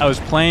was I was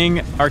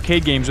playing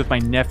arcade games with my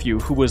nephew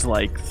who was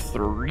like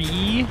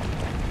 3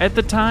 at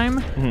the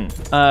time,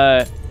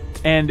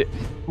 and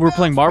we were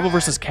playing Marvel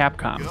vs.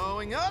 Capcom.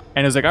 going up.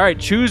 And it was like, all right,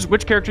 choose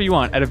which character you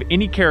want out of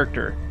any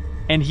character.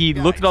 And he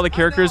looked at all the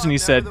characters and he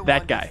said,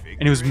 that guy.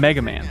 And it was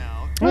Mega Man.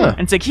 Huh.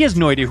 And it's like, he has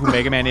no idea who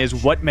Mega Man is,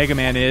 what Mega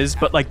Man is,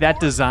 but like that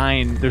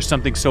design, there's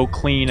something so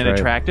clean and Right.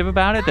 attractive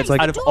about it. That's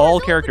like- out of all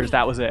characters,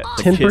 that was it.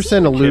 10%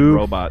 kid aloof,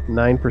 robot.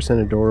 9%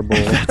 adorable.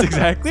 That's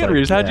exactly it, like,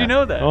 Reeves. How'd yeah. you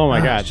know that? Oh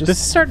my god, just- this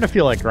is starting to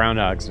feel like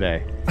Groundhog's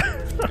Day.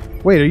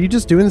 Wait, are you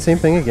just doing the same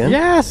thing again?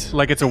 Yes.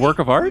 Like it's a work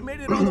of art?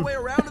 Made it all the way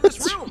around to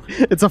this room.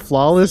 It's a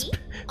flawless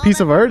piece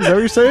of art. Is that what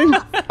you're saying?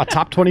 A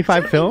top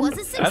 25 film. Was a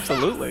success.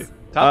 Absolutely.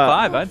 Top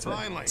 5, I'd say.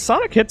 Finally.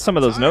 Sonic hits some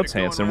of those notes,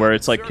 Hanson, where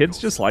it's like kids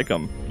just like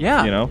them.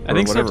 Yeah, You know, I for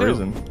think so, whatever too.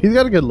 reason. He's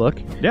got a good look.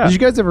 Yeah. Did you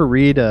guys ever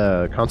read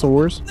Console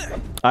Wars?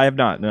 I have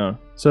not, no.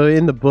 So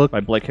in the book, By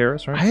Blake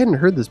Harris, I right? hadn't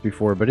heard this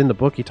before, but in the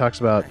book he talks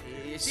about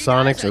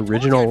Sonic's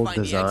original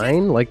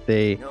design. Like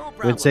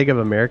when Sega of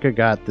America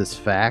got this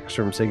fax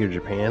from Sega of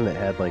Japan that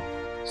had like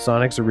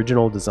Sonic's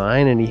original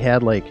design, and he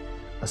had like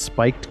a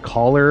spiked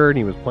collar, and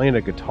he was playing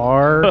a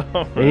guitar,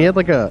 and he had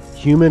like a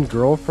human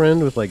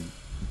girlfriend with like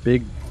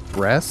big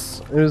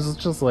breasts. It was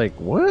just like,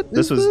 what?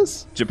 This is was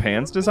this?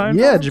 Japan's design?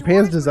 Yeah,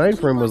 Japan's design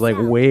for him was like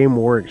way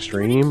more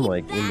extreme,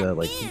 like in the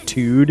like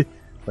tude,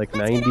 like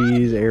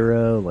 90s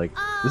era. Like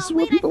this is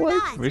what people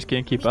like. We just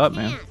can't keep up,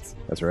 man.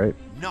 That's right.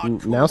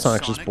 Not Now cool,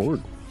 Sonic's just Sonic.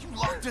 bored. You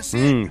locked us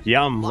in.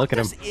 Yum. Look at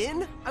him. Locked us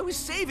in? I was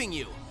saving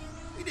you.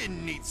 We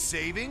didn't need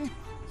saving.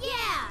 Yeah.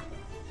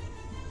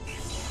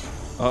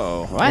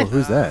 Uh-oh. Oh,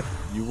 who's that?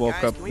 You woke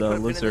Guys, up can we the put a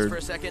pin in this lizard. for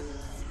a second?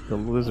 The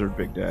lizard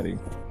Big Daddy.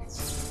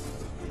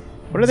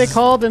 What are they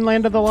called in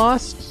Land of the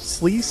Lost?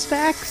 Slee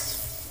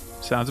stacks?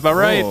 Sounds about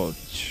right. Oh,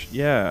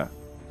 yeah.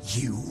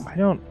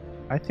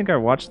 I think I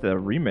watched the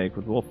remake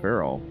with Will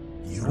Ferrell.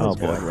 Oh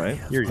boy, right?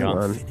 You're Hold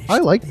young. on. I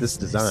like this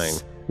design.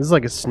 This is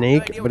like a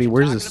snake, but he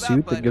wears a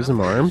suit that gives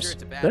him arms.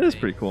 That is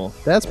pretty cool.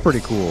 That's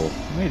pretty cool.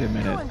 Wait a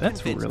minute.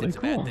 That's really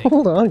cool.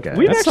 Hold on, guys.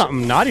 That's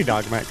something Naughty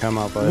Dog might come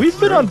up with. We've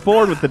been on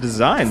board with the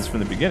designs from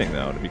the beginning,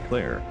 though, to be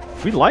clear.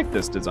 We like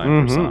this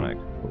design for Mhm. Sonic.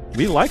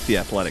 We like the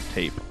athletic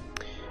tape.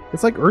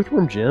 It's like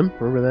Earthworm Jim.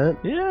 Remember that?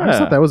 Yeah. I just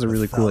thought that was a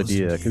really cool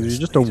idea because he's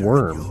just a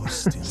worm,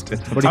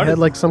 but he had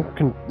like some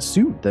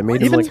suit that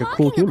made him like a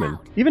cool human.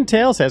 Even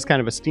Tails has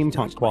kind of a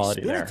steampunk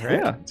quality there, right?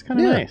 Yeah. It's kind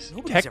of Yeah. nice.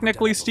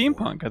 Technically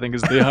steampunk, I think,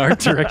 is the art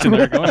direction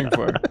they're going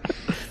for.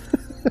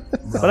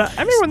 But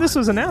I mean, when this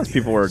was announced,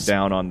 people were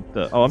down on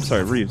the. Oh, I'm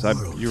sorry, Reeves. You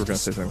were going to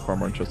say something far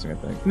more interesting, I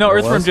think. No, It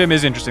Earthworm was? Jim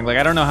is interesting. Like,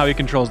 I don't know how he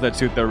controls that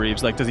suit, though,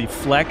 Reeves. Like, does he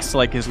flex,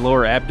 like, his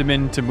lower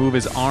abdomen to move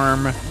his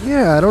arm?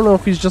 Yeah, I don't know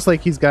if he's just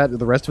like he's got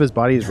the rest of his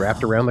body is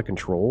wrapped around the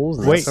controls.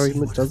 And Wait. that's how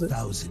he does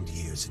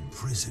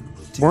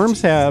it.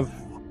 Worms have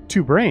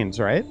 2 brains,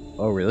 right?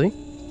 Oh, really?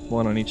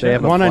 One on each They end.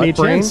 have a One on butt each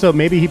brain? end, so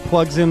maybe he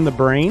plugs in the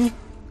brain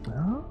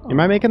Am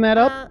I making that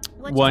up?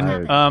 One.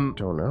 I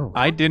don't know.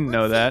 I didn't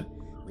know that.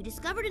 We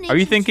discovered an Are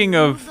you ancient thinking zoo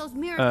of, those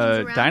mirror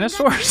things around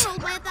dinosaurs?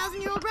 and got controlled by a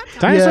 1,000-year-old reptile.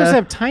 Dinosaurs Yeah.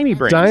 have tiny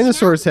brains.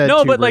 Dinosaurs had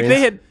No, two but like they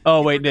brains. had.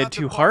 Oh wait, they had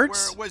two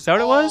hearts. Is that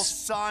what it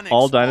was?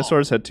 All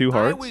dinosaurs had two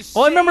hearts.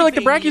 Well, I remember like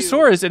the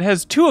Brachiosaurus. It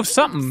has two of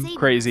something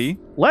crazy.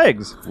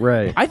 Legs.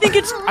 Right. I think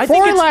it's. I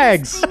think Four it's,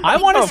 legs. I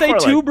want to Oh, say four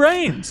two legs.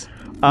 brains.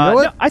 know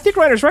what? No, I think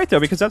Ryder's right though,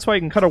 because that's why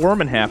you can cut a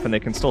worm in half and they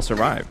can still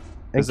survive,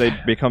 because they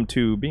become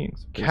two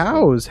beings.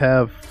 Cows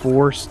have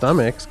 4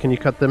 stomachs. Can you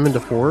cut them into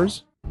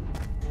 4s?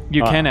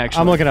 You can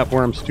actually. I'm looking up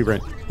worms, two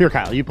brains. Here,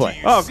 Kyle, you play.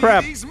 Oh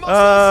crap!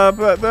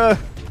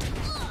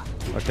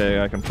 Okay,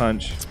 I can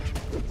punch.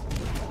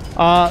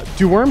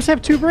 Do worms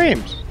have two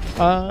brains?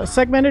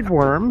 Segmented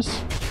worms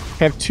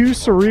have two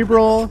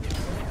cerebral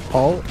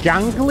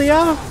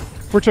ganglia,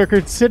 which are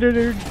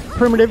considered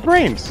primitive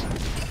brains.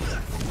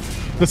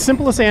 The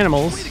simplest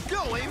animals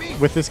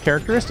with this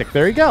characteristic.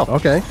 There you go.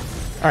 Okay.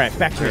 All right,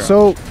 back to you.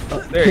 So,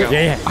 There you go.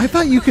 yeah. I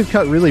thought you could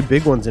cut really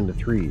big ones into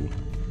 3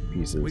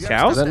 pieces.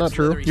 Cows? Is that not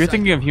true? You're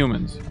thinking of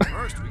humans.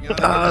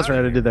 That's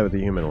right. I did that with the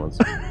human ones.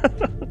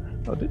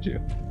 Oh, did you?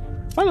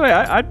 By the way,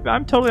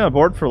 I'm totally on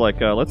board for like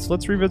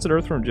let's revisit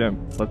Earthworm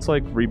Jim. Let's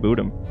like reboot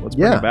him. Let's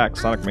bring Yeah. him back,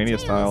 Sonic Mania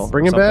style.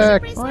 Bring him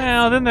something. back.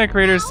 Well, then the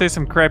creators say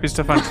some crappy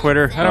stuff on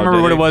Twitter. I don't remember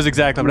did what he? it was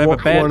exactly, but I have a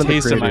One bad of the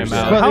taste in my creators,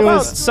 mouth. yeah. How it about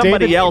was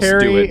somebody David else do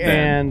Perry it then?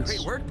 and Great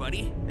work,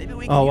 buddy. Maybe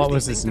we Oh, can what use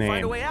was these his things to find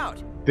name? a way out.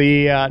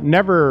 the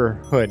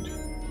Neverhood.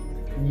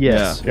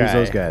 Yes, Yeah. it was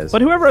those guys.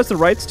 But whoever has the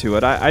rights to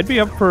it, I'd be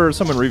up for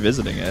someone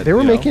revisiting it. They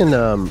were you know? making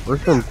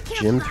Earthworm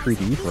Jim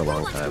 3D for a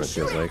long time, it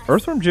feels like.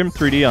 Earthworm Jim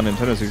 3D on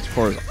Nintendo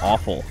 64 is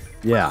awful.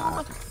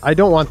 Yeah. I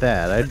don't want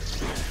that.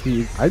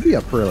 I'd be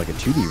up for like a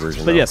 2D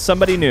version. But though. yeah,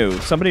 somebody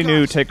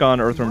new take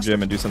on Earthworm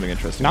Jim and do something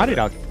interesting. Naughty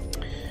with it.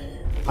 Dog.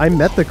 I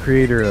met the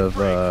creator of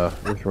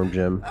Earthworm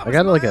Jim. I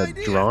got like a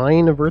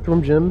drawing of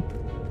Earthworm Jim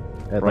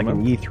at like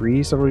an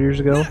E3 several years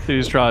ago. So you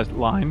just draw a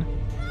line.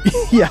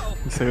 Yeah.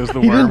 Say it was the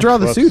He worm. didn't draw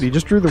the Whoops. suit. He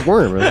just drew the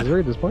worm. I was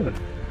very disappointed.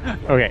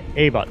 Okay,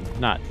 A button,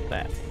 not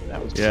that.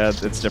 That was Yeah,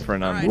 it's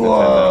different on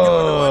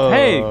Whoa.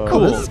 Hey, Oh, cool.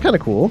 this is kind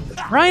of cool.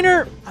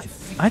 Reiner,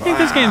 I think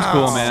this game's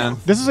cool, man.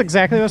 This is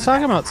exactly what I was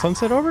talking about.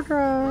 Sunset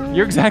Overdrive.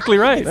 You're exactly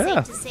right.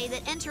 Safe to say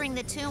that entering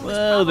the tomb was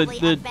Well, probably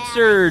a the bad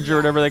Surge idea. or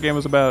whatever that game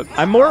was about.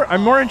 I'm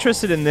more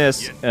interested in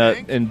this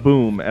in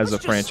Boom as a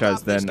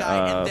franchise than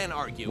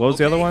what was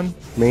the other one?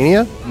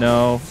 Mania?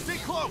 No,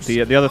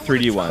 the other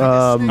 3D one.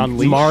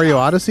 Unleashed. Mario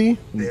Odyssey?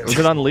 Was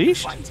it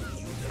Unleashed?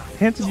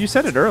 Hanson, you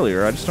said it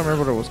earlier. I just don't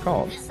remember what it was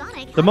called.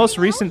 Sonic, The most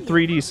recent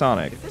 3D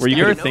Sonic, where you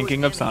You're could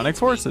thinking of Sonic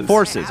Forces.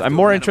 Forces. I'm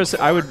more interested.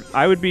 I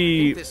would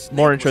be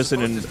more interested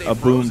in a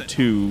Boom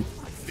 2,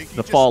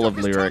 the fall of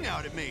Lyric,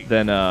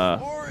 than a.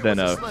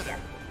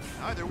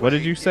 What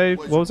did you say?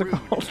 What was it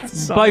called?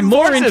 By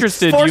more Forces.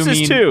 interested, Forces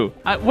you mean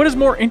 2. What does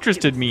more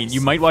interested mean?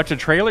 You might watch a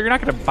trailer. You're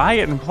not going to buy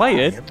it and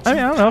play it. I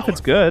mean, I don't know if it's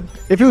good.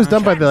 If it was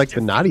done by the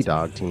Naughty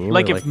Dog team.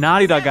 Like or, if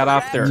Naughty Dog got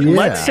off their Yeah.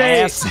 Let's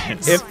say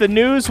asses. if the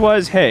news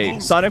was, "Hey,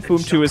 Sonic Boom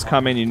 2 is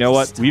coming." You know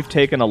what? We've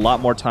taken a lot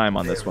more time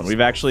on this one.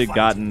 We've actually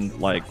gotten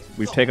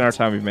we've taken our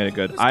time. We've made it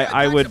good.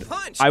 I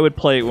would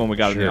play it when we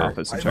got in the Sure.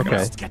 office and check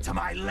Okay. it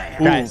out.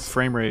 Ooh, Guys.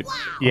 frame rate.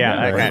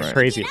 Yeah, Right, that's right.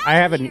 crazy. I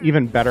have an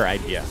even better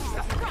idea.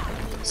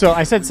 So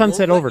I said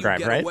Sunset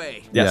Overdrive, right?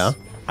 Yes.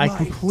 I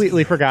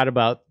completely forgot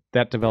about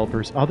that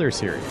developer's other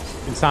series,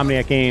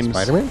 Insomniac Games,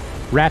 Spider-Man?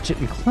 Ratchet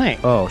and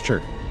Clank. Oh,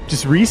 sure.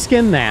 Just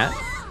reskin that,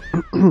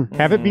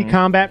 have it be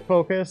combat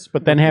focused,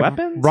 but then have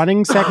Weapons?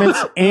 running segments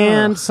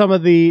and some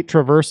of the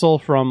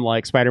traversal from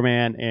like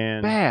Spider-Man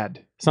and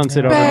Bad.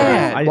 Sunset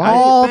Bad. Overdrive. I-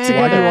 All bad.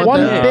 together, Why do you one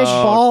want that? big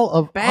ball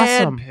of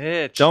Bad awesome.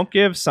 pitch. Don't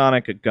give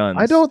Sonic guns.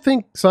 I don't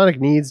think Sonic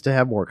needs to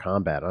have more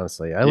combat,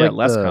 honestly. I Yeah, like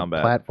less the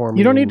combat. platform.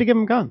 You don't need to give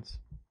him guns.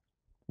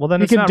 Well,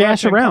 then He it's can not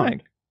dash Ratchet and around.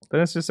 Clank. Then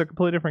it's just a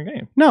completely different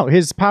game. No,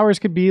 his powers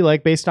could be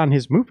like based on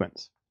his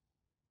movements.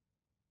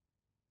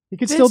 He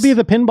could still This be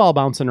the pinball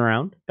bouncing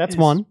around. That's Is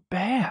one.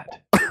 Bad.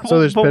 So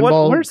there's But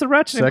pinball where's the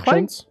Ratchet and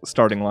Clank sections?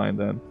 starting line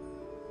then?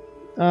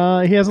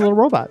 He has a little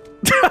robot.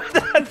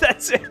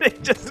 That's it.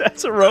 It just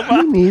that's a He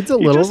robot. needs a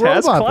He little just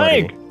has robot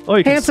Clank. buddy. Oh,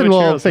 you can Hanson switch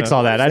will heroes fix now.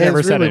 all that. I And never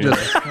it's said really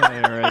anything. just-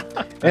 Yeah, you're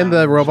right. And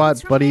the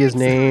robot's buddy is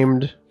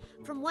named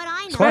From what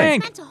I know,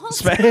 Spank. it's meant to hold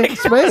Spank.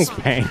 Spank.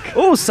 Spank.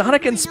 Oh,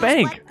 Sonic and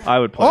Spank. I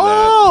would play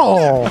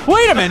Oh!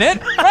 Wait a minute,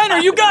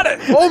 Reiner, you got it.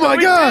 Oh my that.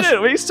 We gosh! did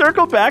it. We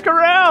circled back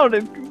around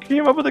and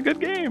came up with a good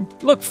game.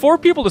 Look, 4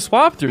 people to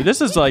swap through.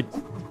 This is like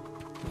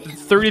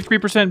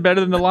 33%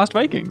 better than the Lost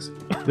Vikings.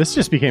 This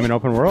just became an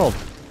open world.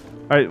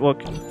 All right. Well,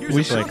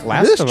 We should like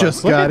Last This of Us.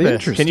 just Look got at this.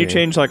 interesting. can you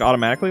change like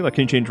automatically? Like,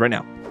 can you change right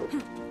now?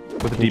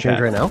 With the Can you change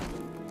D-pad. right now?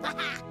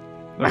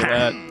 Look at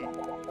that.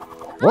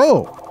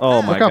 Whoa!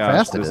 Oh my Look how gosh,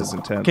 fast it this is. is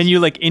intense. Can you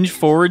like inch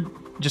forward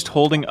just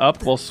holding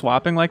up while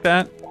swapping like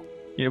that?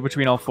 You know,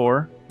 between all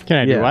 4? Can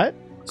I do Yeah. what?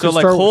 So Just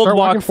like start hold walking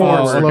walk forward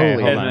forward slowly. Okay,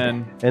 hold and on.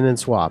 then And then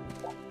swap.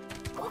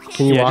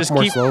 Can you walk just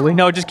more keep, slowly?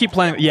 No, just keep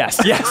playing. Yes,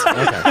 yes.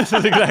 This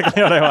is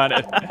exactly what I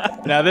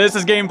wanted. Now this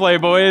is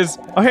gameplay, boys.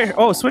 Oh, here.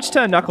 Oh, switch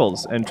to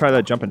Knuckles and try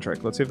that jumping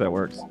trick. Let's see if that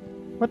works.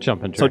 What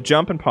jumping So trick?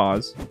 jump and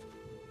pause.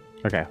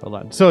 Okay, hold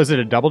on. So is it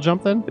a double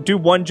jump then? Do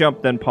one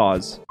jump, then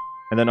pause,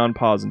 and then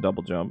unpause and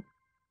double jump,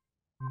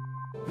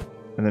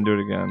 and then do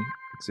it again.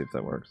 Let's see if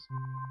that works.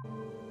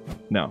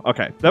 No.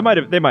 Okay. They might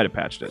have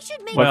patched it.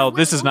 Well,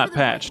 this is not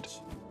patched.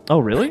 Oh,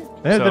 really?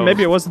 Then So-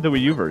 maybe it wasn't the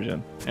Wii U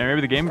version. And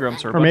maybe the Game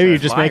Grumps are. a Or bunch maybe of you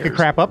just make a liars.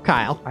 crap up,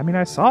 Kyle. I mean,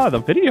 I saw the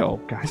video,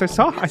 guys. I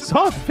saw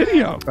the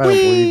video. I don't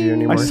believe you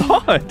anymore. I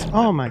saw it.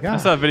 Oh my I god.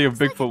 saw a video of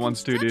Bigfoot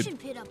once too, dude. Construction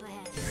pit up ahead.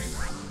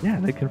 Yeah,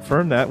 they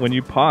confirmed that when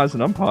you pause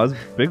and unpause,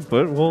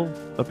 Bigfoot will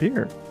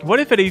appear. What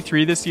if at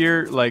E3 this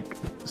year, like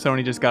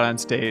Sony just got on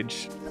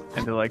stage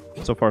and they're like,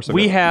 So far, so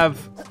 "We good.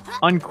 have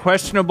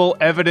unquestionable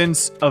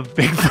evidence of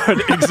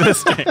Bigfoot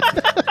existing."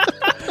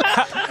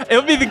 It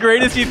would be the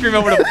greatest E3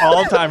 moment of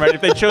all time, right? If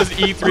they chose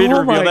E3 to Oh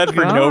reveal my that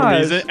for no gosh.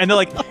 reason, and they're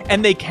like,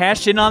 and they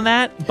cashed in on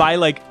that by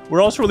like,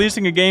 we're also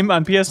releasing a game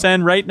on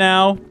PSN right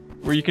now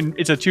where you can.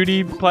 It's a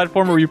 2D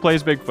platform where you play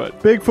as Bigfoot.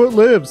 Bigfoot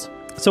lives.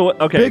 So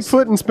okay.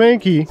 Bigfoot and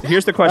Spanky.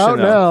 Here's the question Out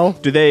though: now.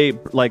 do they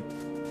like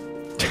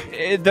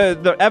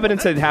the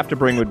evidence they'd have to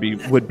bring would be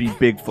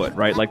Bigfoot,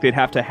 right? Like they'd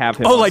have to have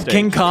him. Oh, on like stage.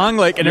 King Kong,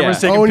 like, and Yeah.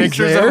 everyone's taking Oh, and he's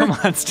pictures there? of him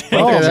on stage.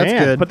 Okay, that's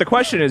man. good. But the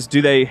question is,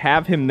 do they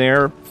have him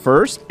there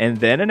first and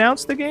then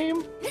announce the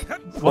game,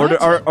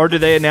 or do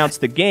they announce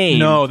the game?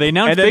 No, they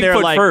announced and then they're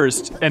Bigfoot like,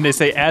 first, and they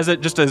say as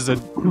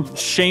a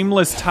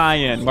shameless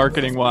tie-in,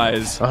 marketing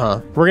wise.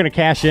 We're gonna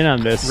cash in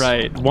on this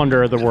Right.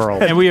 wonder of the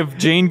world. And we have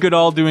Jane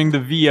Goodall doing the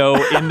VO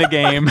in the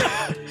game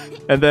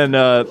And then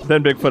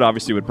Bigfoot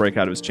obviously would break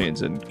out of his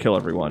chains and kill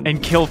everyone.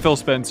 and kill Phil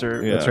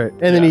Spencer. Yeah. That's right.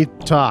 And then he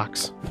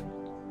talks.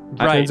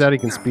 Right. Turns out he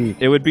can speak.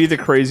 It would be the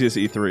craziest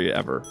E3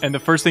 ever. And the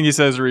first thing he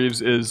says,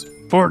 Reeves, is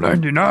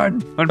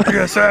 $4.99 on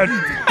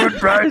PSN. Good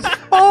price.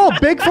 Oh,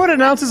 Bigfoot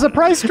announces a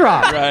price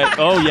drop. Right.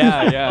 Oh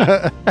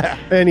yeah.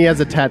 And he has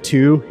a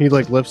tattoo. He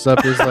like lifts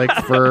up his like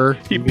fur.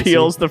 He You can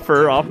peels the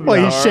fur off of Well,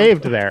 his he's arm.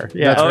 shaved there.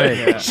 Yeah. That's Oh, right.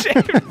 he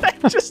shaved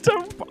just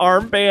an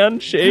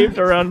armband shaved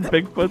around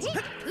Bigfoot's.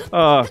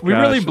 Oh, We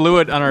gosh. really blew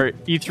it on our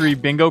E3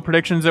 bingo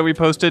predictions that we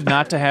posted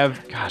not to have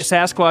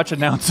Sasquatch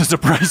announces a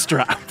price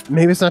drop. see.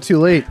 Maybe it's not too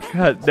late.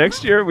 God,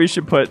 next year we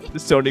should put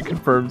Sony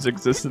confirms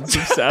existence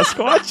of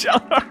Sasquatch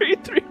on our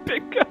E3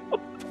 bingo.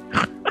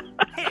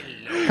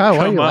 Kyle, why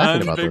are Come you on,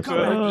 laughing about this?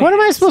 Bigfoot. What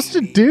am I supposed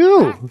to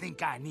do?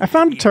 I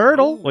found a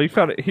turtle. Well, you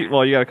found it.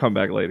 Well, you gotta come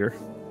back later.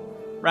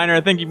 Reiner,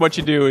 I think what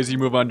you do is you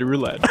move on to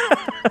roulette.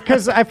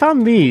 Because I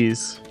found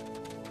these.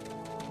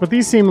 But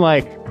these seem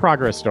like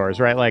progress stores,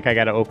 right? Like I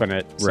gotta open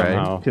it Right.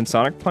 somehow. Can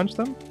Sonic punch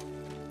them?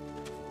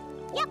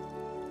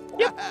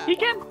 He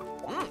can.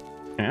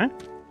 Yeah?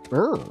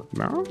 Oh.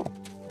 No.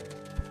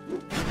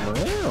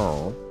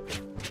 Wow.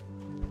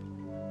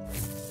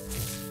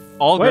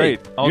 All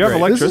Wait, great. All you have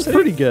great. This is Electricity?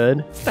 pretty good.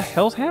 What the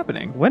hell's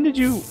happening? When did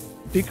you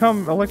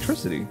become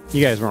electricity?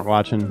 You guys weren't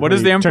watching. What when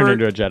is the he Emperor-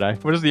 Turned into a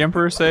Jedi. What does the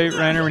Emperor say,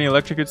 Reiner, when he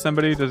electrocutes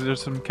somebody? Does there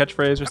some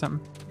catchphrase or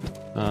something?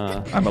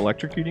 I'm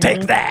electrocuting.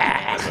 Take you?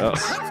 that!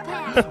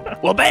 Oh.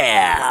 Well,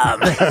 bam!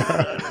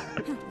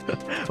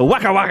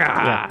 Waka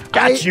waka!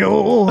 Got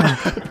you!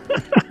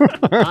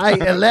 I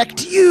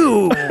elect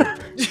you.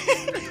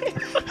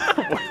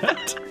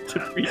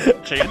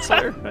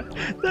 Chancellor?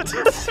 That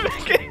doesn't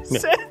make any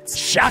sense.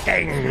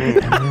 Shocking!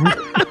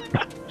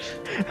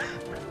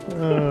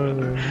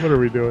 What are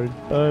we doing?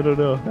 I don't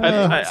know.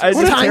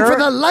 It's time for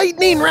the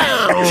lightning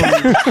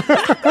round.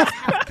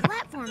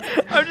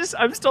 Platforms.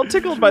 I'm still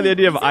tickled by the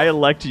idea of I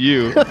elect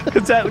you,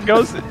 because that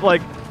goes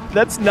like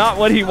that's not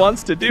what he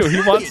wants to do.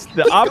 He wants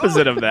the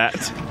opposite of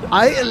that.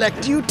 I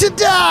elect you to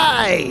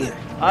die.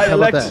 I How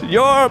about elect that?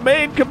 your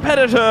main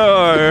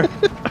competitor.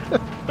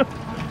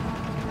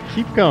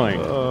 Keep going.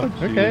 Oh,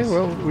 Okay,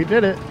 well, we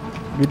did it.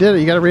 You did it.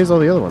 You got to raise all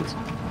the other ones.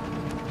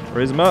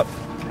 Raise him up.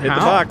 Hit the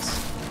How? box.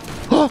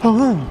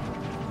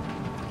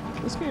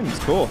 This game is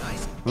cool.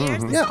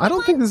 Yeah, I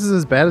don't think this is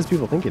as bad as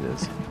people think it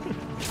is.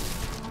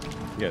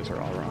 You guys are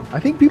all wrong. I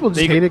think people just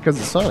They- hate it because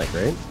of Sonic,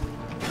 right?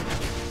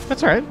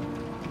 That's all right.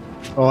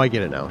 Oh, I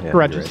get it now. Yeah,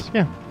 Grudges.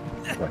 you're Yeah.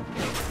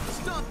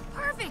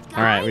 Perfect, guys.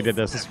 All right, we did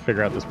this. Let's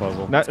figure out this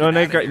puzzle.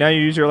 Now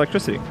you use your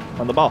electricity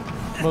on the ball.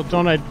 Well,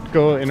 don't I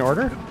go in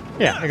order?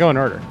 Yeah, I go in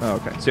order. Oh,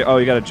 okay. So,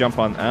 you got to jump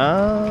on.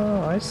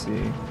 Oh, I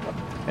see.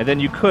 And then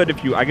you could,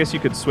 I guess you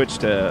could switch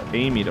to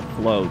Amy to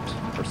float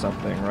or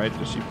something, right?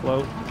 Does she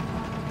float?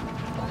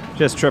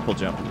 Just triple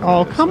jump. is what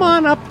Oh, it is. come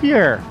on up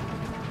here.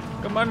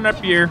 Come on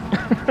up here.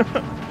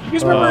 You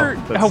guys Oh, remember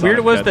that how weird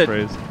it was Sonic that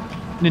catchphrase.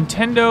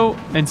 Nintendo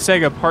and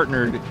Sega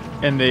partnered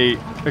and they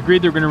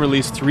agreed they were going to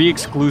release 3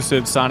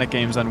 exclusive Sonic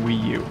games on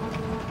Wii U,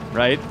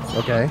 right?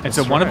 Okay. And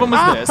so one of them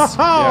was this.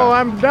 Oh,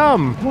 I'm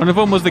dumb. One of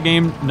them was the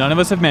game none of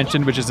us have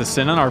mentioned, which is a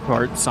sin on our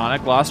part,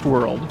 Sonic Lost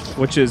World.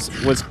 Which was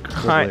I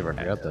kind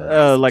forgot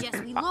that.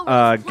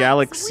 like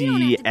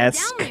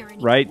Galaxy-esque,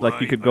 right?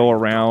 Like you could go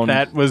around.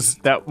 That was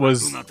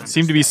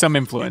seemed to be some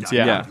influence,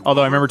 yeah. Yeah.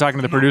 Although I remember talking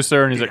to the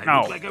producer and he's like,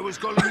 no.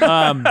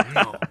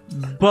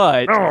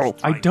 But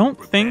I don't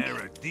think,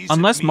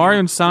 unless Mario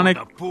and Sonic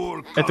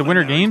at the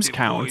Winter Games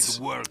counts,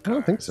 I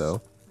don't think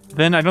so.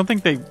 then I don't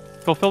think they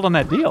fulfilled on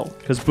that deal.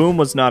 Because Boom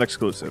was not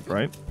exclusive,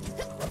 right?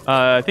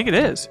 I think it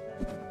is.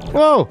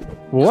 Whoa!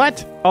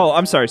 What? Oh,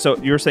 I'm sorry. So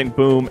you were saying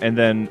Boom and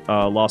then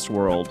Lost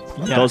World.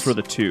 Yes. Those were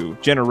the two.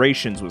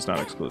 Generations was not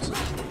exclusive.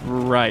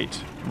 Right.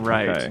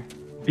 Okay.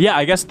 Yeah,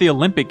 I guess the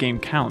Olympic game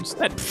counts.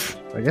 That.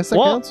 I guess that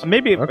Well, counts.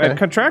 maybe Okay.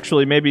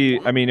 contractually, maybe,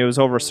 I mean, it was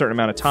over a certain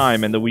amount of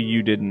time and the Wii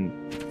U didn't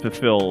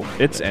fulfill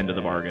its end of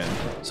the bargain,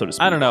 so to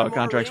speak. I don't know how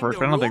contracts work,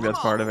 but I don't think that's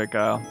part of it,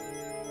 Kyle.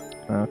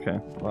 Okay.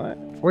 What?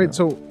 Wait,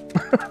 so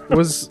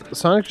was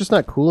Sonic just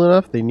not cool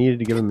enough? They needed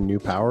to give him a new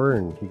power,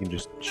 and he can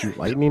just shoot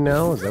lightning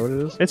now. Is that what it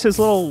is? It's his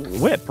little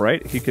whip,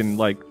 right? He can,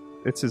 like,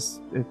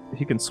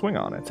 he can swing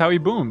on it. That's how he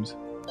booms.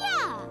 Yeah.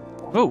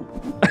 Oh,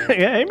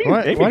 Yeah, Amy.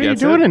 What Amy are you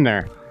gets doing it. in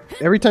there?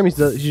 Every time he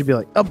does, he should be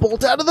like a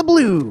bolt out of the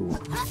blue.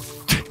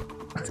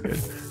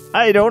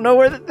 I don't know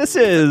where this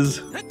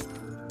is.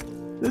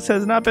 This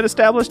has not been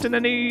established in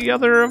any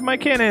other of my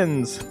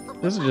canons.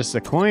 This is just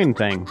a coin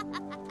thing.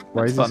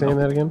 Why is he fun, saying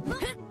though. that again?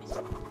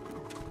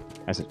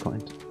 As it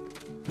coins.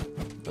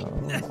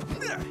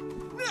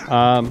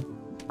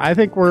 I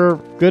think we're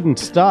good and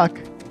stuck.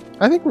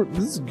 I think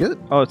this is good.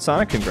 Oh,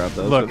 Sonic can grab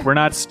those. look, we're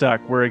not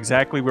stuck. We're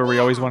exactly where we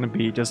always want to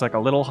be, just like a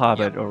little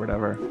hobbit or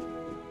whatever.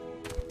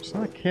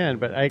 So I can,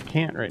 but I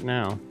can't right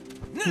now.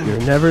 You're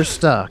never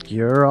stuck.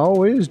 You're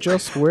always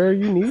just where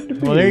you need to be.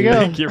 Well, there you go.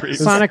 Thank you, Reese.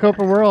 Sonic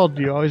Open World.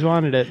 You always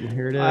wanted it, and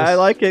here it is. I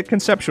like it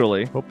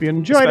conceptually. Hope you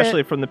enjoyed Especially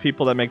it. from the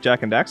people that make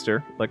Jack and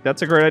Daxter. Like,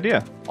 that's a great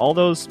idea. All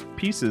those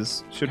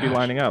pieces should be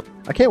lining up.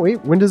 I can't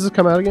wait. When does this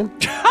come out again?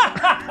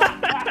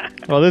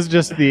 Well, this is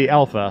just the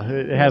alpha.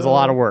 It has a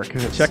lot of work. It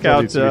Check still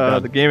out needs to be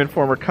done. the Game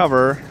Informer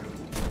cover.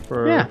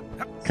 For Yeah.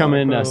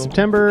 Coming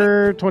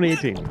September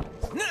 2018.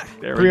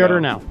 There we Pre-order go.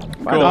 now.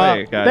 By the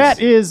way, guys. That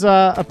is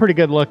a pretty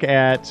good look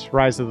at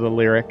Rise of the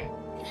Lyric.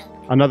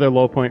 Another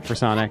low point for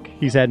Sonic.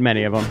 He's had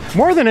many of them.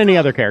 More than any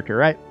other character,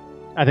 right?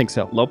 I think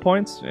so. Low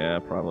points? Yeah,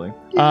 probably.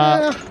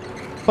 Yeah.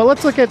 But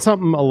let's look at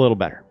something a little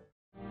better.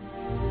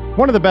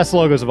 One of the best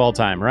logos of all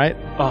time, right?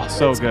 Oh,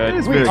 so good.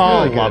 It's We very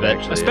all good. love it.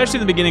 Especially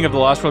the beginning of the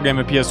Lost World game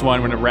of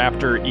PS1 when a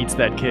raptor eats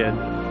that kid.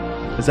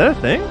 Is that a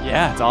thing?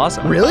 Yeah, it's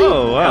awesome. Really?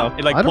 Oh, wow.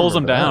 It like I don't pulls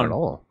them remember that down. at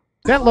all.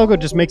 That logo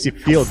just makes you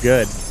feel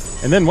good.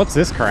 And then what's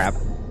this crap?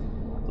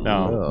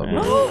 Oh.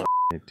 No.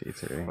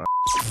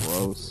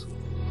 Gross.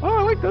 Oh,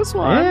 I like this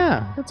one.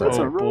 Yeah. That's Oh a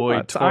boy, robot,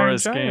 Iron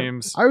Taurus Giant.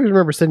 games. I always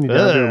remember sitting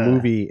down to a Ugh.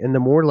 movie, and the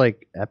more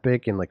like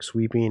epic and like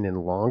sweeping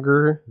and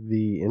longer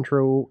the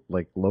intro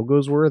like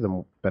logos were,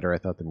 the better I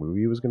thought the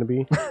movie was going to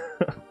be.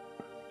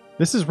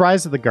 This is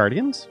Rise of the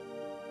Guardians.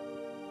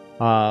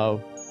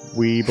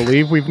 We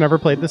believe we've never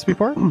played this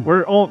before.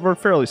 We're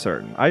fairly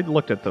certain. I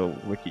looked at the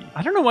wiki.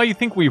 I don't know why you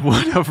think we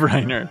would have,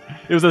 Reiner.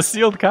 It was a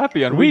sealed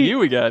copy on Wii U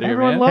we got here,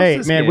 everyone man. loves Hey,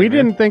 this man, game, we man.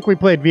 didn't think we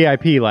played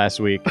VIP last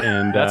week,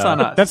 and That's on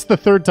us. That's the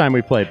third time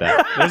we played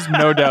that, There's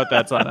no doubt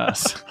that's on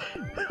us.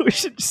 We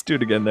should just do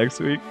it again next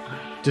week.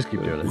 Just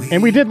keep doing it.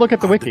 and we did look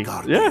at the wiki.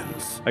 Yeah.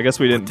 I guess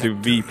we didn't do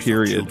V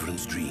period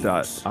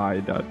dot I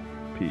dot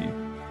P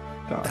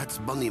dot. That's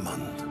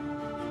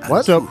Bunnymund.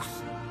 What? So,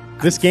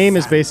 this game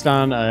is based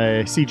on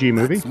a CG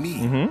movie.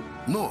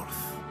 Mm-hmm.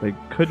 North. They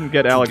couldn't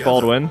get Alec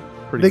Baldwin.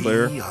 Pretty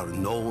clear. We are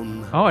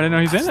known Oh, I didn't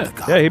know he's in it.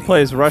 Yeah, he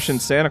plays Russian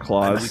Santa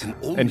Claus,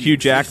 and Hugh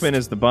Jackman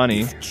is the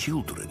bunny,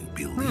 children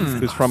believe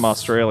who's from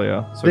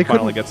Australia, so They he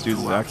finally couldn't- gets to use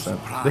his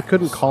accent. They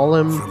couldn't call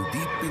him from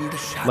deep in the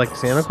shadows like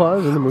Santa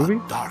Claus in the movie.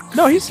 of dark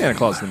No, he's Santa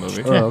Claus in the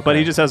movie, Oh, okay. but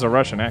he just has a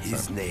Russian his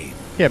accent. name.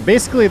 Yeah,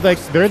 basically, like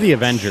they're the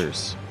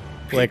Avengers,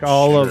 like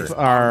all of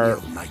our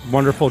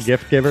wonderful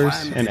gift givers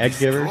and egg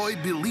givers. Destroy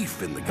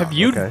belief in the Have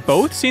you Okay.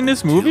 both seen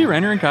this movie,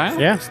 Reiner and Kyle?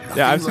 Yeah,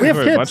 Yeah, I've seen We it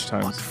have a kids. bunch of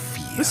times.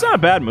 This is not a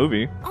bad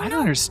movie. I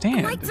don't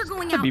understand. Lights are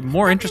going There'd out. be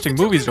more interesting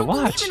movies to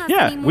watch.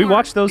 Yeah, we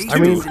watched those too. I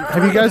mean,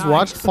 have you guys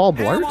watched Paul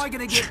Blart?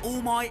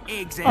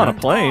 On a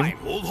plane.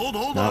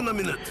 Hold on a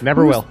minute.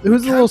 never will.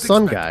 Who's the little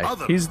sun guy?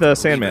 He's the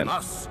Sandman.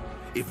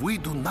 If we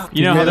do not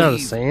You know Made how out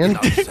of sand?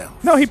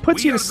 No, he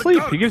puts you to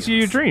sleep. He gives you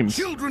your dreams.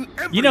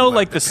 You know,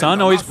 like the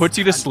sun always puts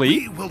you to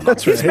sleep?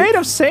 That's He's right. made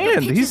of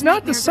sand. He's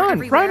not the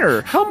sun.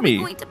 Reiner, help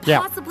me.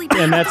 Yeah,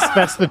 and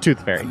that's the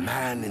Tooth Fairy.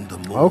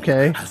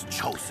 Okay.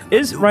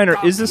 Is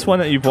Reiner? Is this one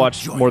that you've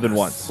watched more than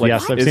once? Like,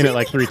 Yes, I've is seen it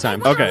like 3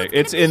 times. Okay,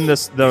 it's in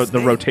this the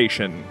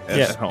rotation Yeah.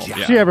 at home.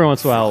 She Yeah. every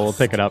once in a while will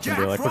pick it up and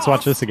be like, "Let's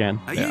watch this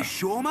again," Are you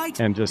sure, mate?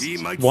 and just We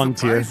might one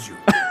tear surprise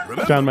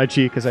you. down my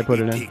cheek as I put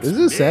it in. Is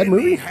this a sad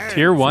movie?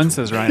 Tier 1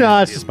 says Reiner. No,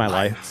 it's just my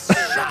life.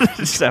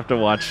 Just have to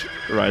watch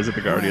Rise of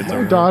the Guardians.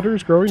 My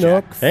daughter's growing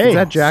up. Hey. Is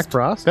that Jack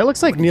Frost? That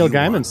looks like Neil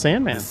Gaiman's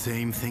Sandman.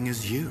 Same thing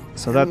as you.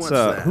 So that's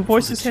who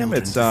voices him?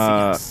 It's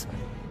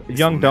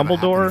young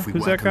Dumbledore.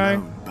 Who's that guy?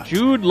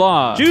 Jude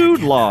Law.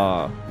 Jude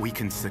Law. We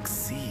can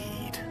succeed.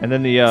 And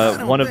then the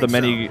one of the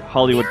many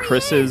Hollywood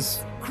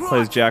Chris's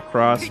plays Jack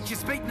Frost.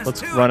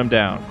 Let's run him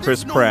down.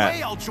 Chris Pratt.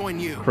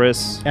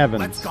 Chris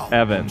Evans,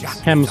 Evans.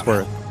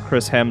 Hemsworth,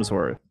 Chris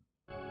Hemsworth.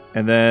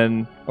 And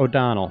then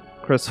O'Donnell.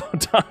 Chris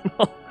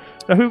O'Donnell.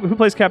 Now, who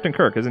plays Captain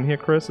Kirk? Isn't he a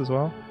Chris as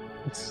well?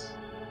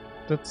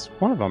 That's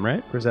one of them,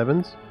 right? Chris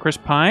Evans? Chris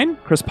Pine?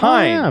 Chris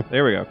Pine. yeah.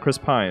 There we go. Chris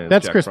Pine. Is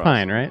That's Jack Chris Frost.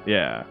 Pine, right?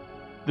 Yeah.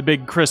 The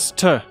big Chris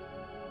T.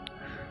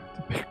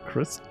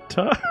 Chris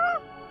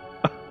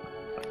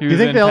He you was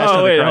think in they'll- Passion Oh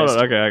of the wait, hold Christ.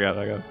 on. Okay, I got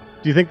it.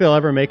 Do you think they'll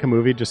ever make a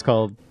movie just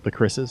called The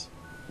Chris's?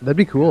 That'd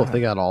be cool if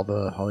they got all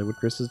the Hollywood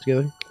Chris's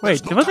together.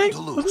 Wait,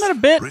 wasn't that a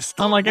bit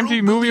on like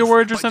MTV Movie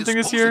Awards or something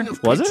this year?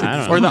 Was it? I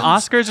don't know. Or the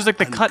Oscars? There's like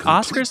the Cut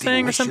Oscars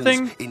thing or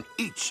something.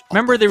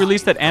 Remember they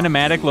released that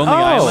animatic Lonely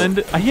Island?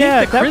 I think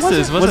yeah, the that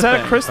Chris's was was that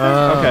a Chris thing?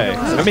 Okay.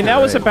 I mean,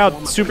 that was about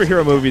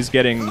superhero movies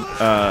getting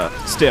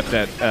stiffed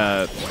at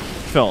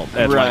film,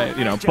 at, like, Right.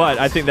 you know. But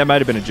I think that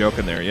might have been a joke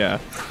in there. Yeah,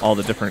 all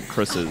the different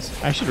Chris's.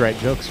 I should write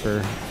jokes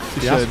for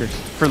the Should. Oscars.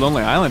 For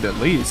Lonely Island at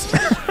least.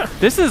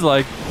 This is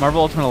like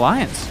Marvel Ultimate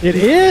Alliance. It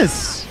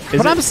is.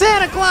 But it? I'm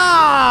Santa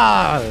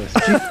Claus.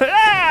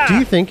 Do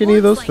you think any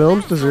of those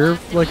films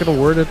deserve like an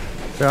award at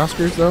the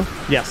Oscars though?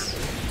 Yes.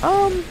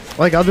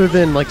 Like other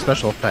than like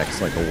special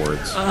effects, like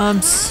awards.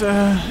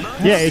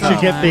 Yeah, it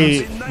should get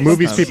the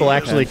movies people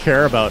actually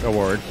care about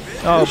award.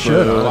 Oh,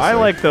 should, boo. I honestly.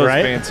 like those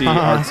Right? fancy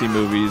artsy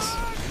movies.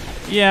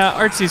 Yeah,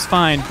 artsy's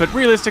fine, but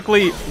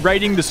realistically,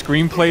 writing the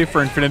screenplay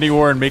for Infinity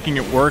War and making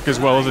it work as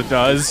well as it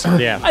does,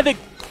 Yeah. I think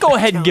go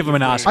ahead and give him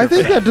an Oscar. I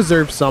think for that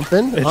deserves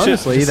something. It's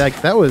Honestly, just-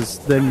 like that was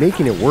the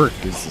making it work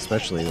is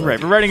especially like,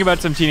 Right, but writing about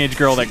some teenage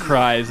girl that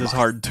cries is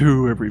hard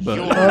too,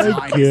 everybody.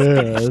 I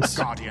guess.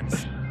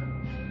 Guardians.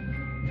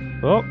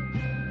 Oh,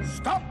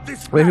 Stop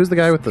this. Wait, who's the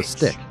guy with the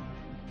stick?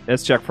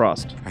 that's Jack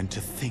Frost. And to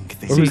think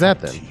they Well, who's that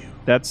then?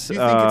 That's You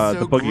think it's the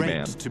so great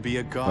boogeyman. to be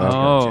a guardian,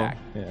 Oh. Jack.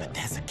 Yeah.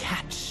 There's a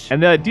catch.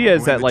 And the idea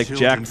is When that the like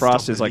children Jack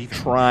Frost stop is like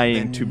believing, trying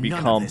then to none of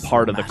become this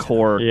part will of the matter.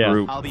 core Yeah.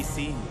 group I'll be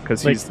seeing.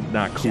 because Like, he's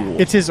not cool.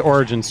 It's his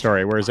origin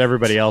story, whereas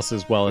everybody else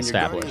is well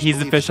established. He's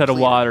the fish out of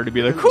water to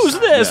be like, who's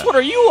this? Yeah. What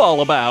are you all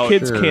about?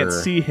 Kids Sure. can't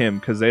see him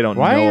because they don't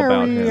Why know are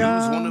about we, him.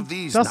 Use one of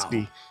these Dusty?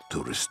 now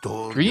to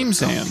restore Dream your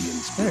Sand.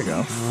 guardian's There you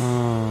go.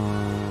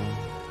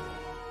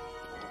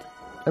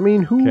 I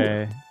mean, who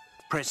Okay.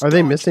 Press are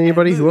they dodge missing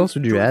anybody? and Who else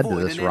would move you to add to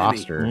avoid this an enemy.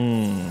 roster?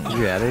 Did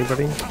you add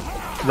anybody?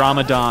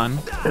 Ramadan.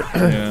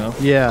 Yeah.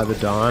 Yeah, the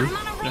Don.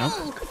 Yep.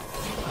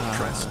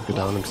 The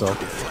Don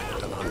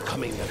himself.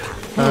 Oncoming attack.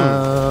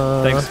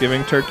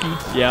 Thanksgiving turkey.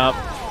 Yep.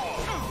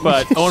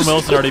 But Owen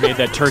Wilson already made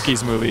that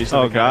Turkeys movie. So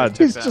Oh, they kinda God.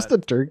 took He's that. just a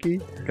turkey.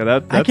 Okay,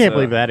 that, I that's can't a-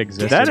 believe that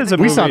existed. That is a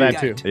We saw movie-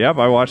 that too. Yep,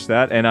 I watched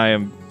that, and I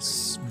am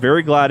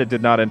very glad it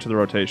did not enter the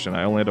rotation.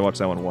 I only had to watch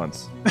that one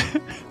once.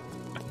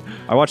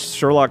 I watched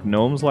Sherlock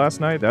Gnomes last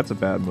night. That's a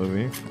bad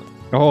movie.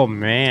 Oh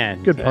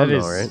man, Good pun, that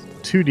is though, right?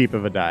 too deep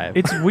of a dive.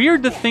 It's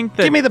weird to think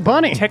that Give me the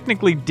bunny.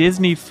 technically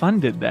Disney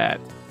funded that,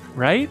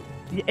 right?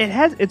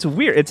 It's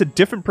weird. It's a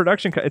different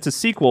production. It's a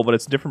sequel, but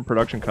it's a different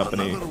production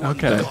company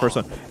Okay. than the first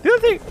one. The other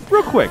thing,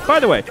 real quick, by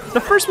the way, the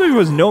first movie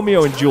was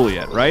Romeo and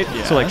Juliet, right?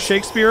 So like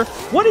Shakespeare.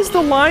 What is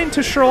the line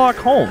to Sherlock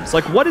Holmes?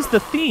 Like, what is the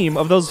theme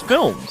of those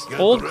films?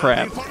 Old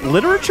crap.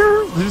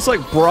 Literature? Just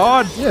like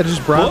broad. Yeah,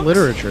 just broad Books?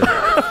 literature.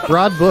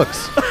 Broad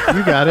books.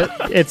 You got it.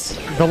 It's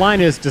the line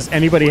is, does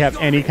anybody have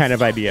any kind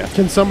of idea?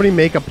 Can somebody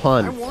make a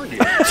pun?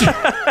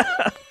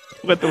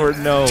 With the word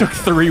no. Took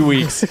 3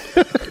 weeks.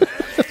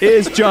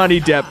 Is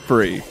Johnny Depp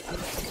free?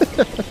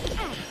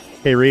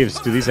 Hey Reeves,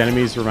 do these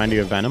enemies remind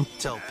you of Venom?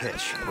 Tell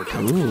Pitch we're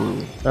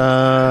coming.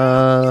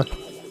 Uh,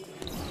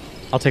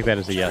 I'll take that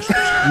as a yes.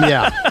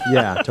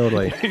 yeah,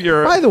 totally.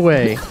 You're By the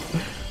way,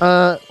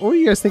 what do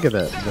you guys think of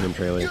that Venom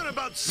trailer?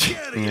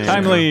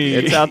 Timely.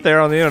 It's out there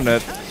on the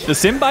internet. The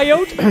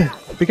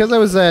symbiote? Because I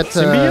was at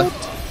Symbiote?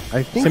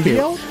 I think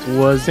Symbiote? it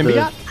was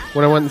Symbiote?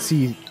 when I went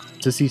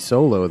to see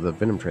Solo. The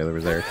Venom trailer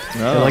was there,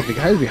 and like the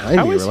guys behind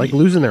How me is were like he?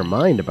 losing their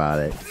mind about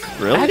it.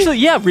 Really? Actually,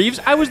 yeah, Reeves,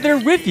 I was there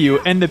with you,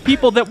 and the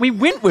people that we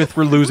went with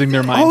were losing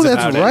their minds Oh,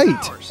 that's about it.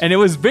 right. And it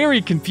was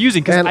very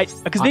confusing And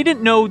because they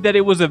didn't know that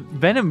it was a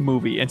Venom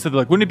movie, and so they're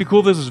like, "Wouldn't it be cool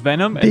if this was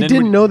Venom?" And They then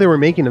didn't when- know they were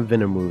making a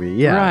Venom movie.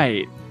 Yeah,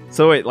 Right.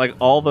 So wait, like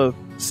all the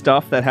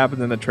stuff that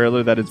happens in the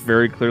trailer that is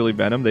very clearly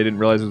Venom, they didn't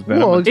realize it was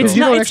Venom. Well, until- It's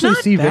You not. don't It's actually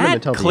not see Venom that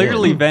until the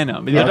clearly end.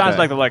 Venom. It's Yeah. not Okay.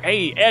 like they're like,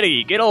 "Hey,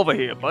 Eddie, get over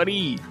here,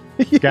 buddy."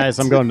 Guys,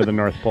 I'm going to the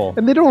North Pole.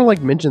 And they don't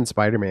like mention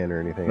Spider-Man or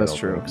anything. That's I don't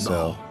true. think,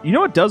 so You know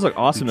what does look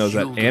awesome though is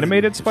that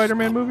animated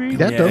Spider-Man movie.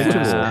 that does look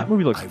Yeah. cool. That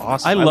movie looks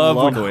awesome. I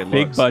love the way when it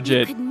big looks.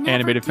 budget You could never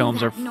animated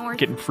films are ignore-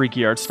 getting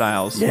freaky art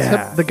styles. Yeah.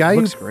 Except the guy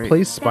who looks great.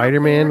 plays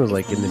Spider-Man was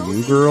like in the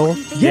New Girl.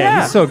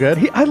 Yeah, he's so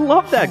good. I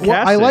love that Well,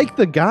 I casting. like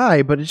the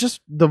guy, but it's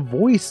just the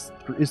voice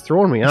is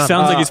throwing me He off.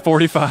 sounds like he's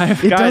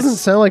 45. It Guys, doesn't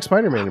sound like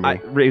Spider-Man to me.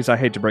 Reeves, I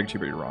hate to break to you,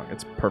 but you're wrong.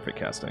 It's perfect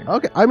casting.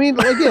 Okay, I mean,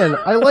 again,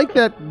 I like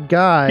that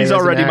guy. He's as an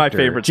already my actor.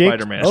 favorite Jake,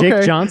 Spider-Man. Jake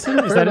Okay. Johnson?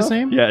 Is Fair that his enough.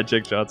 name? Yeah,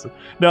 Jake Johnson.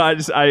 No,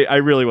 I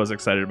really was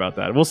excited about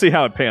that. We'll see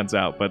how it pans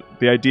out, but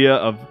the idea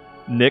of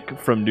Nick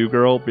from New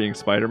Girl being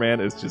Spider-Man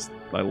is just,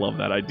 I love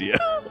that idea.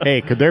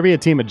 Hey, could there be a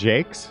team of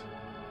Jakes?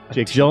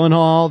 Jake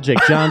Gyllenhaal, Jake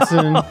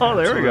Johnson. Oh,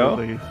 there we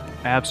go.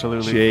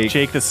 Absolutely. Jake.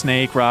 Jake the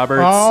Snake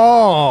Roberts.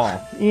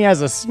 Oh, he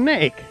has a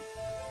snake.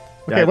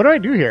 Okay, Yeah. what do I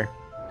do here?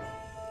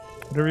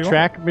 Whatever you want.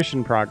 Track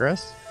mission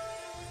progress.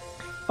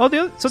 Oh,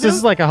 so So this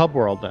is like a hub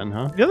world then,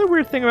 huh? the other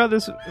weird thing about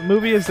this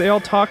movie is they all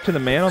talk to the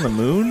man on the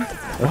moon.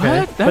 Okay.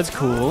 What? That's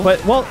cool.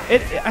 But well,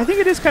 I think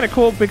it is kind of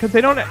cool because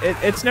they don't.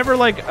 It's never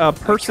like a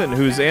person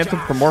who's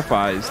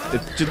anthropomorphized.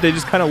 It's just, they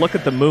just kind of look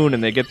at the moon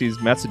and they get these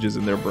messages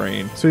in their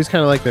brain. So he's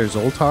kind of like their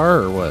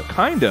Zoltar, or what?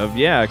 Kind of,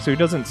 yeah. So he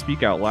doesn't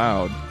speak out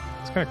loud.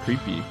 It's kind of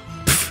creepy.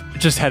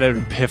 Just had an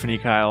epiphany,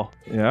 Kyle.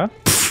 Yeah.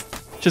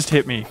 Just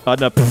hit me.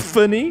 An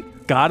epiphany.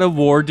 God of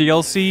War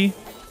DLC.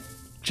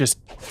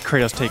 Just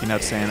Kratos taking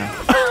out Santa.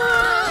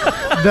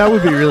 That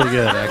would be really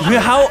good, actually.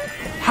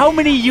 How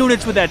many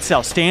units would that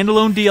sell?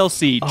 Standalone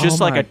DLC,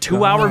 just like my a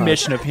 2-hour God.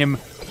 mission of him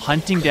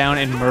hunting down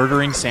and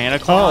murdering Santa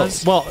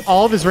Claus. Well,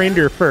 all of his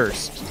reindeer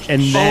first,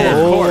 and of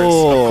then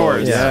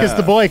course. yeah. because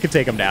the boy could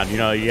take him down. You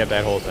know, you have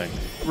that whole thing.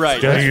 Right.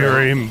 Steady your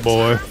aim,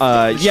 boy.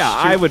 Yeah,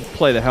 I would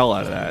play the hell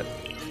out of that.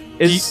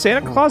 Is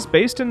Santa Claus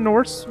based in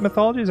Norse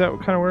mythology? Is that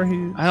kind of where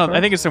he?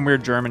 I think it's some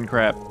weird German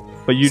crap.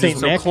 But you Saint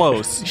just Nick?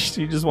 Close.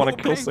 you just want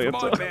to kill Santa.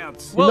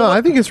 No,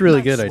 I think it's a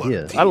really good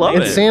idea. I love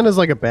and it. Santa's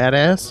like a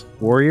badass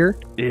warrior.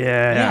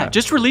 Yeah,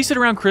 just release it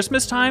around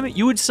Christmas time.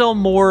 You would sell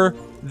more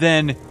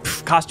than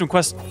Costume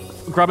Quest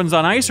Grubbins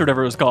on Ice or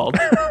whatever it was called.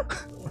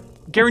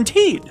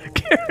 Guaranteed.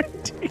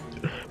 Guaranteed.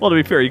 Well, to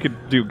be fair, you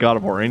could do God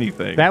of War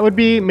anything. That would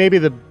be maybe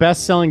the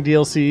best-selling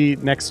DLC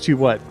next to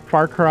what?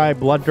 Far Cry,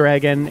 Blood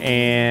Dragon,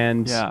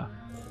 and Yeah.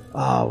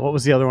 what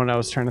was the other one I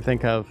was trying to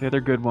think of? The other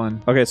good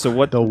one. Okay, so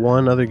what? The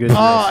one other good.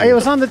 Oh, it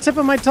was on the tip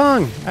of my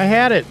tongue. I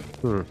had it.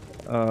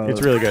 Uh,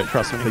 It's really good.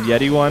 Trust the me.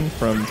 Yeti one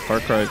from Far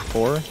Cry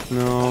 4.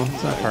 No,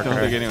 it's not Far I don't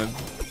Cry. think anyone.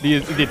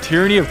 The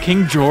Tyranny of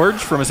King George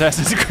from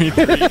Assassin's Creed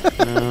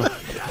 3.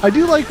 I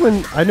do like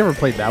when I never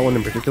played that one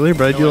in particular,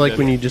 but I do I like did.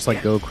 when you just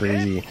like go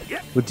crazy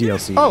with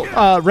DLC.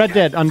 Oh, Red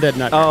Dead Undead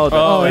Nightmare.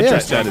 Oh, yeah. that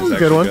That's is a actually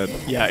good one. good.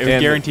 Yeah, it would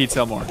And- guaranteed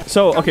sell more.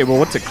 So, okay, well,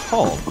 what's it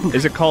called?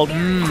 Is it called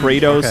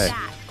Kratos Okay.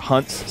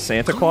 hunts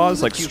Santa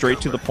Claus, like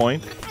straight to the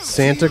point?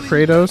 Santa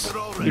Kratos.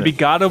 It'd be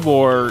God of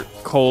War :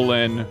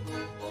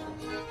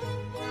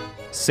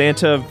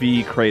 Santa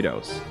v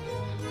Kratos.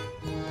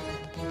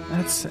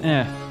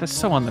 That's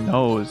so on the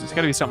nose. It's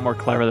got to be something more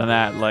clever than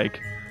that, like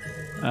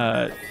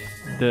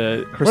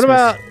the Christmas,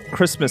 about-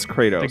 Christmas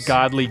Kratos? the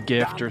godly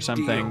gift or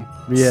something.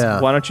 Yeah.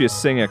 Why don't you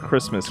sing a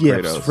Christmas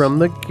Gifts Kratos? from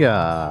the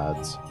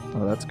gods.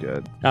 Oh, that's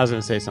good. I was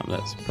going to say something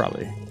that's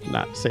probably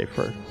not safe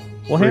for.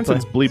 Well, Replay.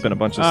 Hanson's bleeping a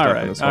bunch of All stuff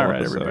right, in this all whole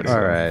right, episode. everybody.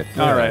 All right.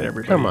 All right,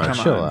 everybody. Come on,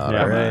 chill out.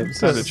 Yeah, all right.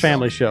 It's a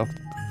family show.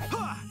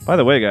 By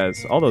the way,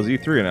 guys, all those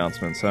E3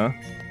 announcements, huh?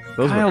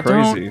 Those Kyle, were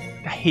crazy.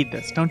 I hate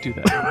this. Don't do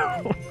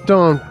that.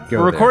 Don't go.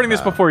 We're recording there,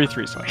 this Kyle. before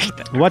E3, so I hate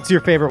that. What's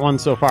your favorite one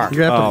so far?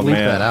 You're gonna have to Oh, bleep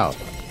man. that out.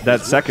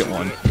 That second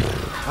one.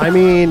 I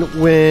mean,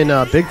 when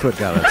Bigfoot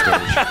got on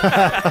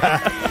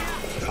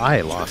stage,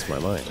 I lost my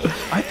mind.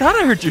 I thought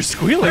I heard you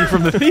squealing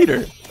from the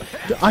theater.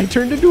 I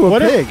turned into a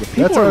What if pig.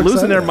 People That's are how losing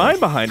excited their I am. mind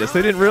behind us.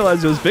 They didn't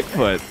realize it was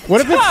Bigfoot.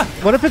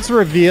 What if it's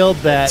revealed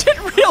that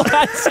Didn't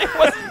realize it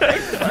was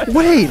Bigfoot.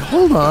 Wait,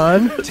 hold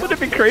on. Wouldn't it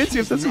be crazy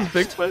if this was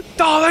Bigfoot?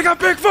 Oh, they got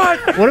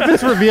Bigfoot! what if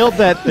it's revealed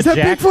that the Is that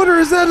Jack Bigfoot or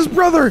is that his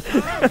brother?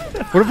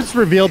 What if it's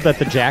revealed that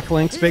the Jack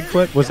Link's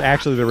Bigfoot was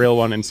actually the real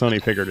one and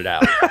Sony figured it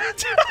out?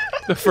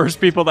 The first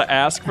people to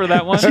ask for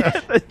that one.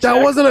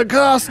 That wasn't a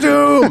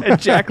costume.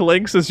 And Jack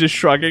Lynx is just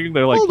shrugging.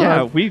 They're like, Hold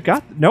yeah, on. we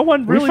got... No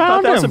one really thought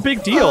found that was a him.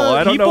 big deal.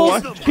 I don't know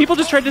why. People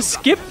just tried to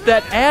skip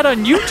that ad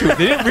on YouTube.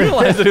 They didn't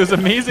realize that it was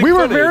amazing. We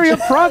were footage. very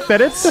upfront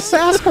that it's the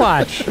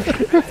Sasquatch.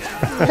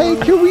 Hey,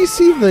 can we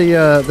see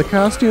the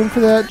costume for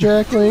that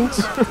Jack Lynx?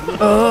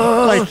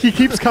 Like he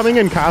keeps coming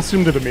in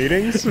costume to the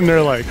meetings, and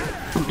they're like,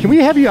 "Can we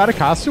have you out of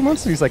costume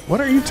once?" And he's like,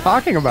 "What are you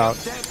talking about?"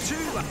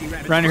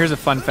 Ryan, here's a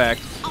fun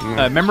fact.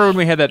 Remember when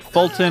we had that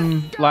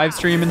Fulton live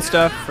stream and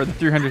stuff for the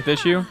 300th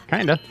issue?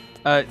 Kinda.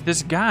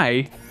 This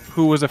guy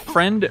who was a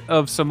friend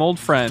of some old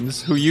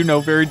friends who you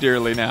know very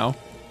dearly now.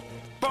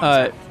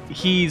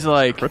 He's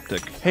like,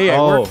 Cryptic. hey, I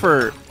Oh. work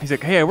for. He's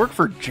like, hey, I work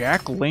for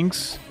Jack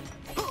Link's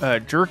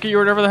Jerky or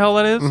whatever the hell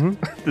that is.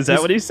 Is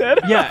that what he said?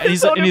 Yeah, and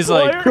he's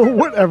like,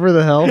 Whatever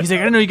the hell. he's like,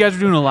 I didn't know you guys were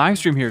doing a live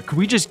stream here. Could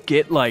we just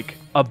get like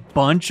a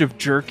bunch of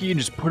jerky and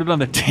just put it on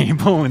the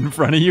table in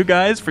front of you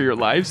guys for your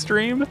live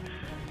stream?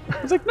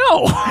 I was like,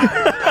 no.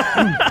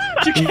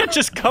 You can't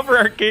just cover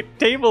our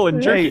table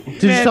in jerky.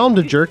 Did you tell him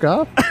to jerk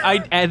off?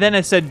 And then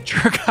I said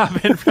jerk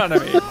off in front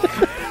of me.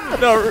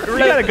 No, You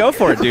gotta go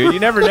for it, dude. You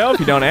never know if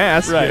you don't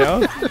ask, Right. you know?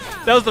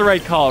 that was the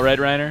right call, right,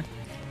 Reiner?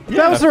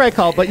 That was the right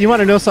call. But you want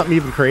to know something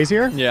even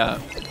crazier? Yeah.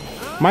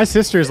 My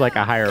sister's like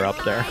a higher up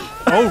there.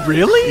 Oh,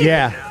 really?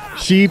 Yeah,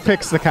 she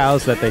picks the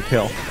cows that they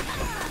kill.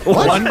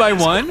 One by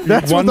one?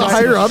 That's One what the by-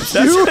 higher ups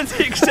do. That's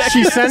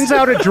exactly She sends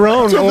out a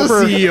drone That's what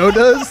over. the CEO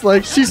does.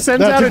 Like She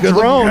sends that's out a good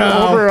looking drone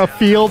cow. over a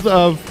field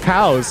of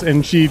cows,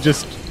 and she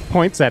just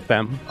points at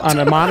them on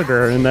a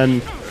monitor, and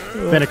then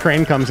a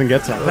crane comes and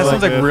gets them. That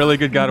sounds like really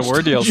good God of War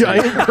DLC.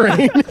 Giant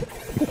crane.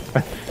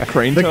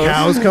 crane The toes.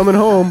 cow's coming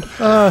home.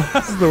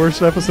 This is the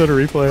worst episode of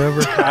replay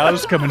ever.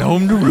 Cows coming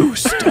home to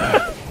roost.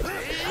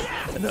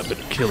 And I'm gonna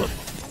kill him.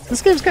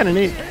 This game's kind of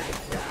neat.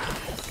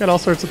 Got all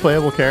sorts of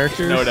playable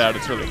characters. No doubt,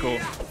 it's really cool.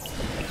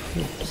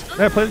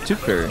 Yeah, play the Tooth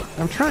Fairy.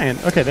 I'm trying.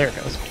 Okay, there it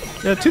goes.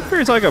 Yeah, Tooth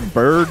Fairy's like a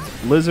bird,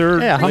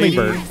 lizard, Yeah, lady.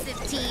 hummingbird.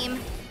 Massive team.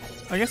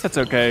 I guess that's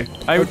okay.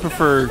 I would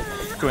prefer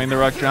Dwayne The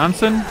Rock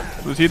Johnson.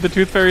 Was he the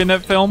Tooth Fairy in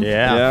that film?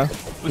 Yeah. Yeah.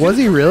 Was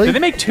he really? Did they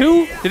make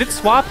two? Did it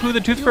swap who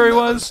the Tooth Fairy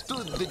was?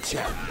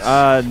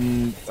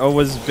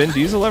 Was Vin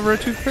Diesel ever a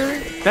Tooth Fairy?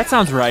 That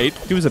sounds right.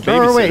 He was a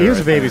babysitter. Oh, wait, he was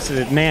a I think.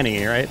 babysitter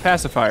nanny, right?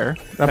 Pacifier.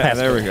 Yeah,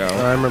 there we go.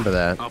 Oh, I remember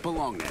that.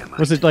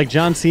 Was it like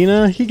John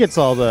Cena? He gets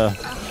all the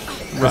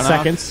Runoff?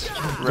 seconds.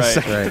 Right.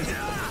 Right.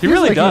 He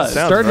really Like does. He's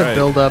Sounds starting right. to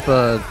build up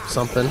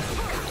something.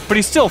 But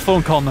he's still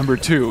phone call number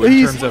 2 in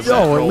He's terms of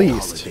that at role.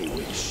 least.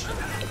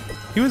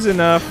 He was in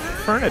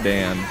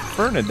Fernandad.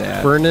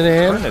 Ferdinand.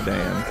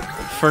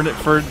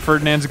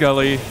 Ferdinand's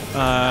Gully.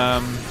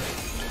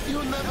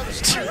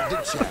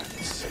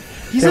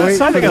 He's Can't in wait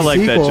something. for the like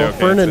that sequel, joke,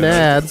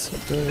 Ferdinand's.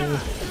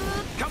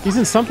 He's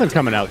in something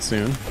coming out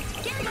soon.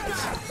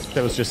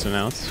 That was just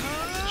announced.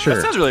 Sure.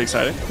 That sounds really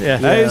exciting.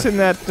 Yeah. He's in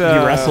that. He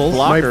wrestles.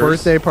 My Blockers.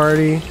 birthday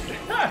party.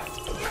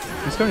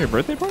 He's going to your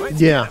birthday party?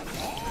 Yeah.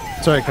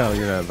 Sorry, Kyle,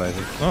 you're not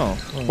invited. Oh.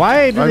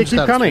 Why do I'm they just keep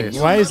out of coming? space.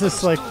 Why is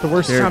this like the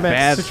worst They're combat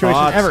bad situation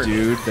thoughts, ever?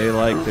 dude.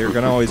 They're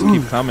gonna always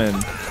keep coming.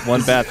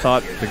 One bad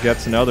thought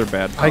begets another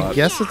bad thought. I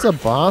guess it's a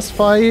boss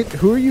fight.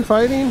 Who are you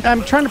fighting?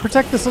 I'm trying to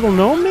protect this little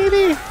gnome,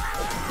 maybe?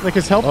 Like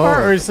his health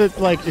bar? Or is it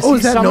like. Is he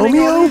is that summoning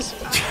all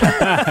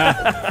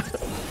Nomeo?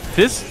 these?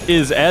 This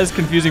is as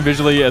confusing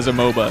visually as a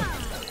MOBA.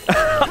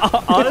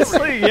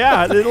 Honestly,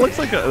 yeah, it looks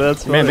like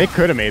that's Man, funny. they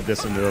could have made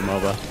this into a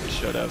MOBA.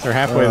 Should have. They're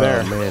halfway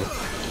there. Man.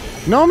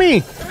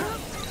 Nomi!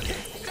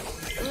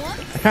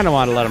 I kind of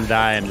want to let him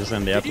die and just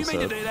end the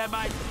episode.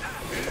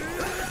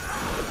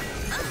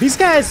 These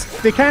guys,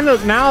 they kind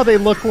of now they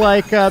look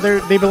like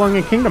they belong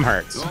in Kingdom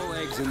Hearts.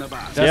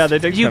 Yeah, they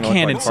did. You kinda look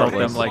can't like insult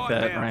Heartless. them like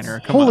that,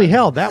 Reiner. Come Holy on.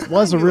 hell, that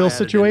was a real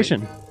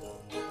situation.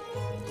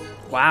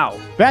 Wow.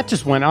 That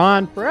just went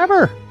on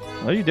forever.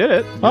 Well, you did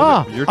it.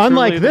 You're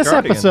Unlike truly the this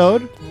Guardians.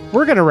 episode,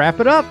 we're gonna wrap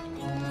it up.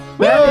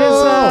 That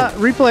is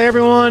replay,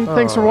 everyone.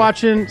 Thanks for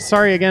watching.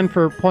 Sorry again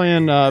for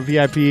playing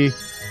VIP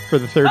for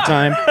the third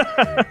time.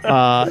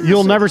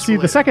 You'll never see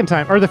the second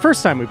time or the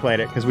first time we played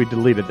it because we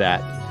deleted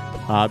that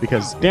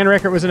because Dan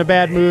Reckert was in a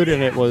bad mood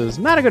and it was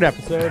not a good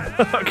episode.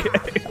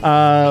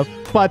 Okay.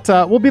 But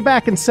we'll be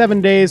back in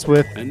 7 days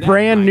with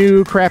brand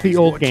new crappy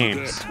old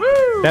games.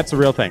 That's the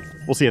real thing.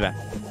 We'll see you then.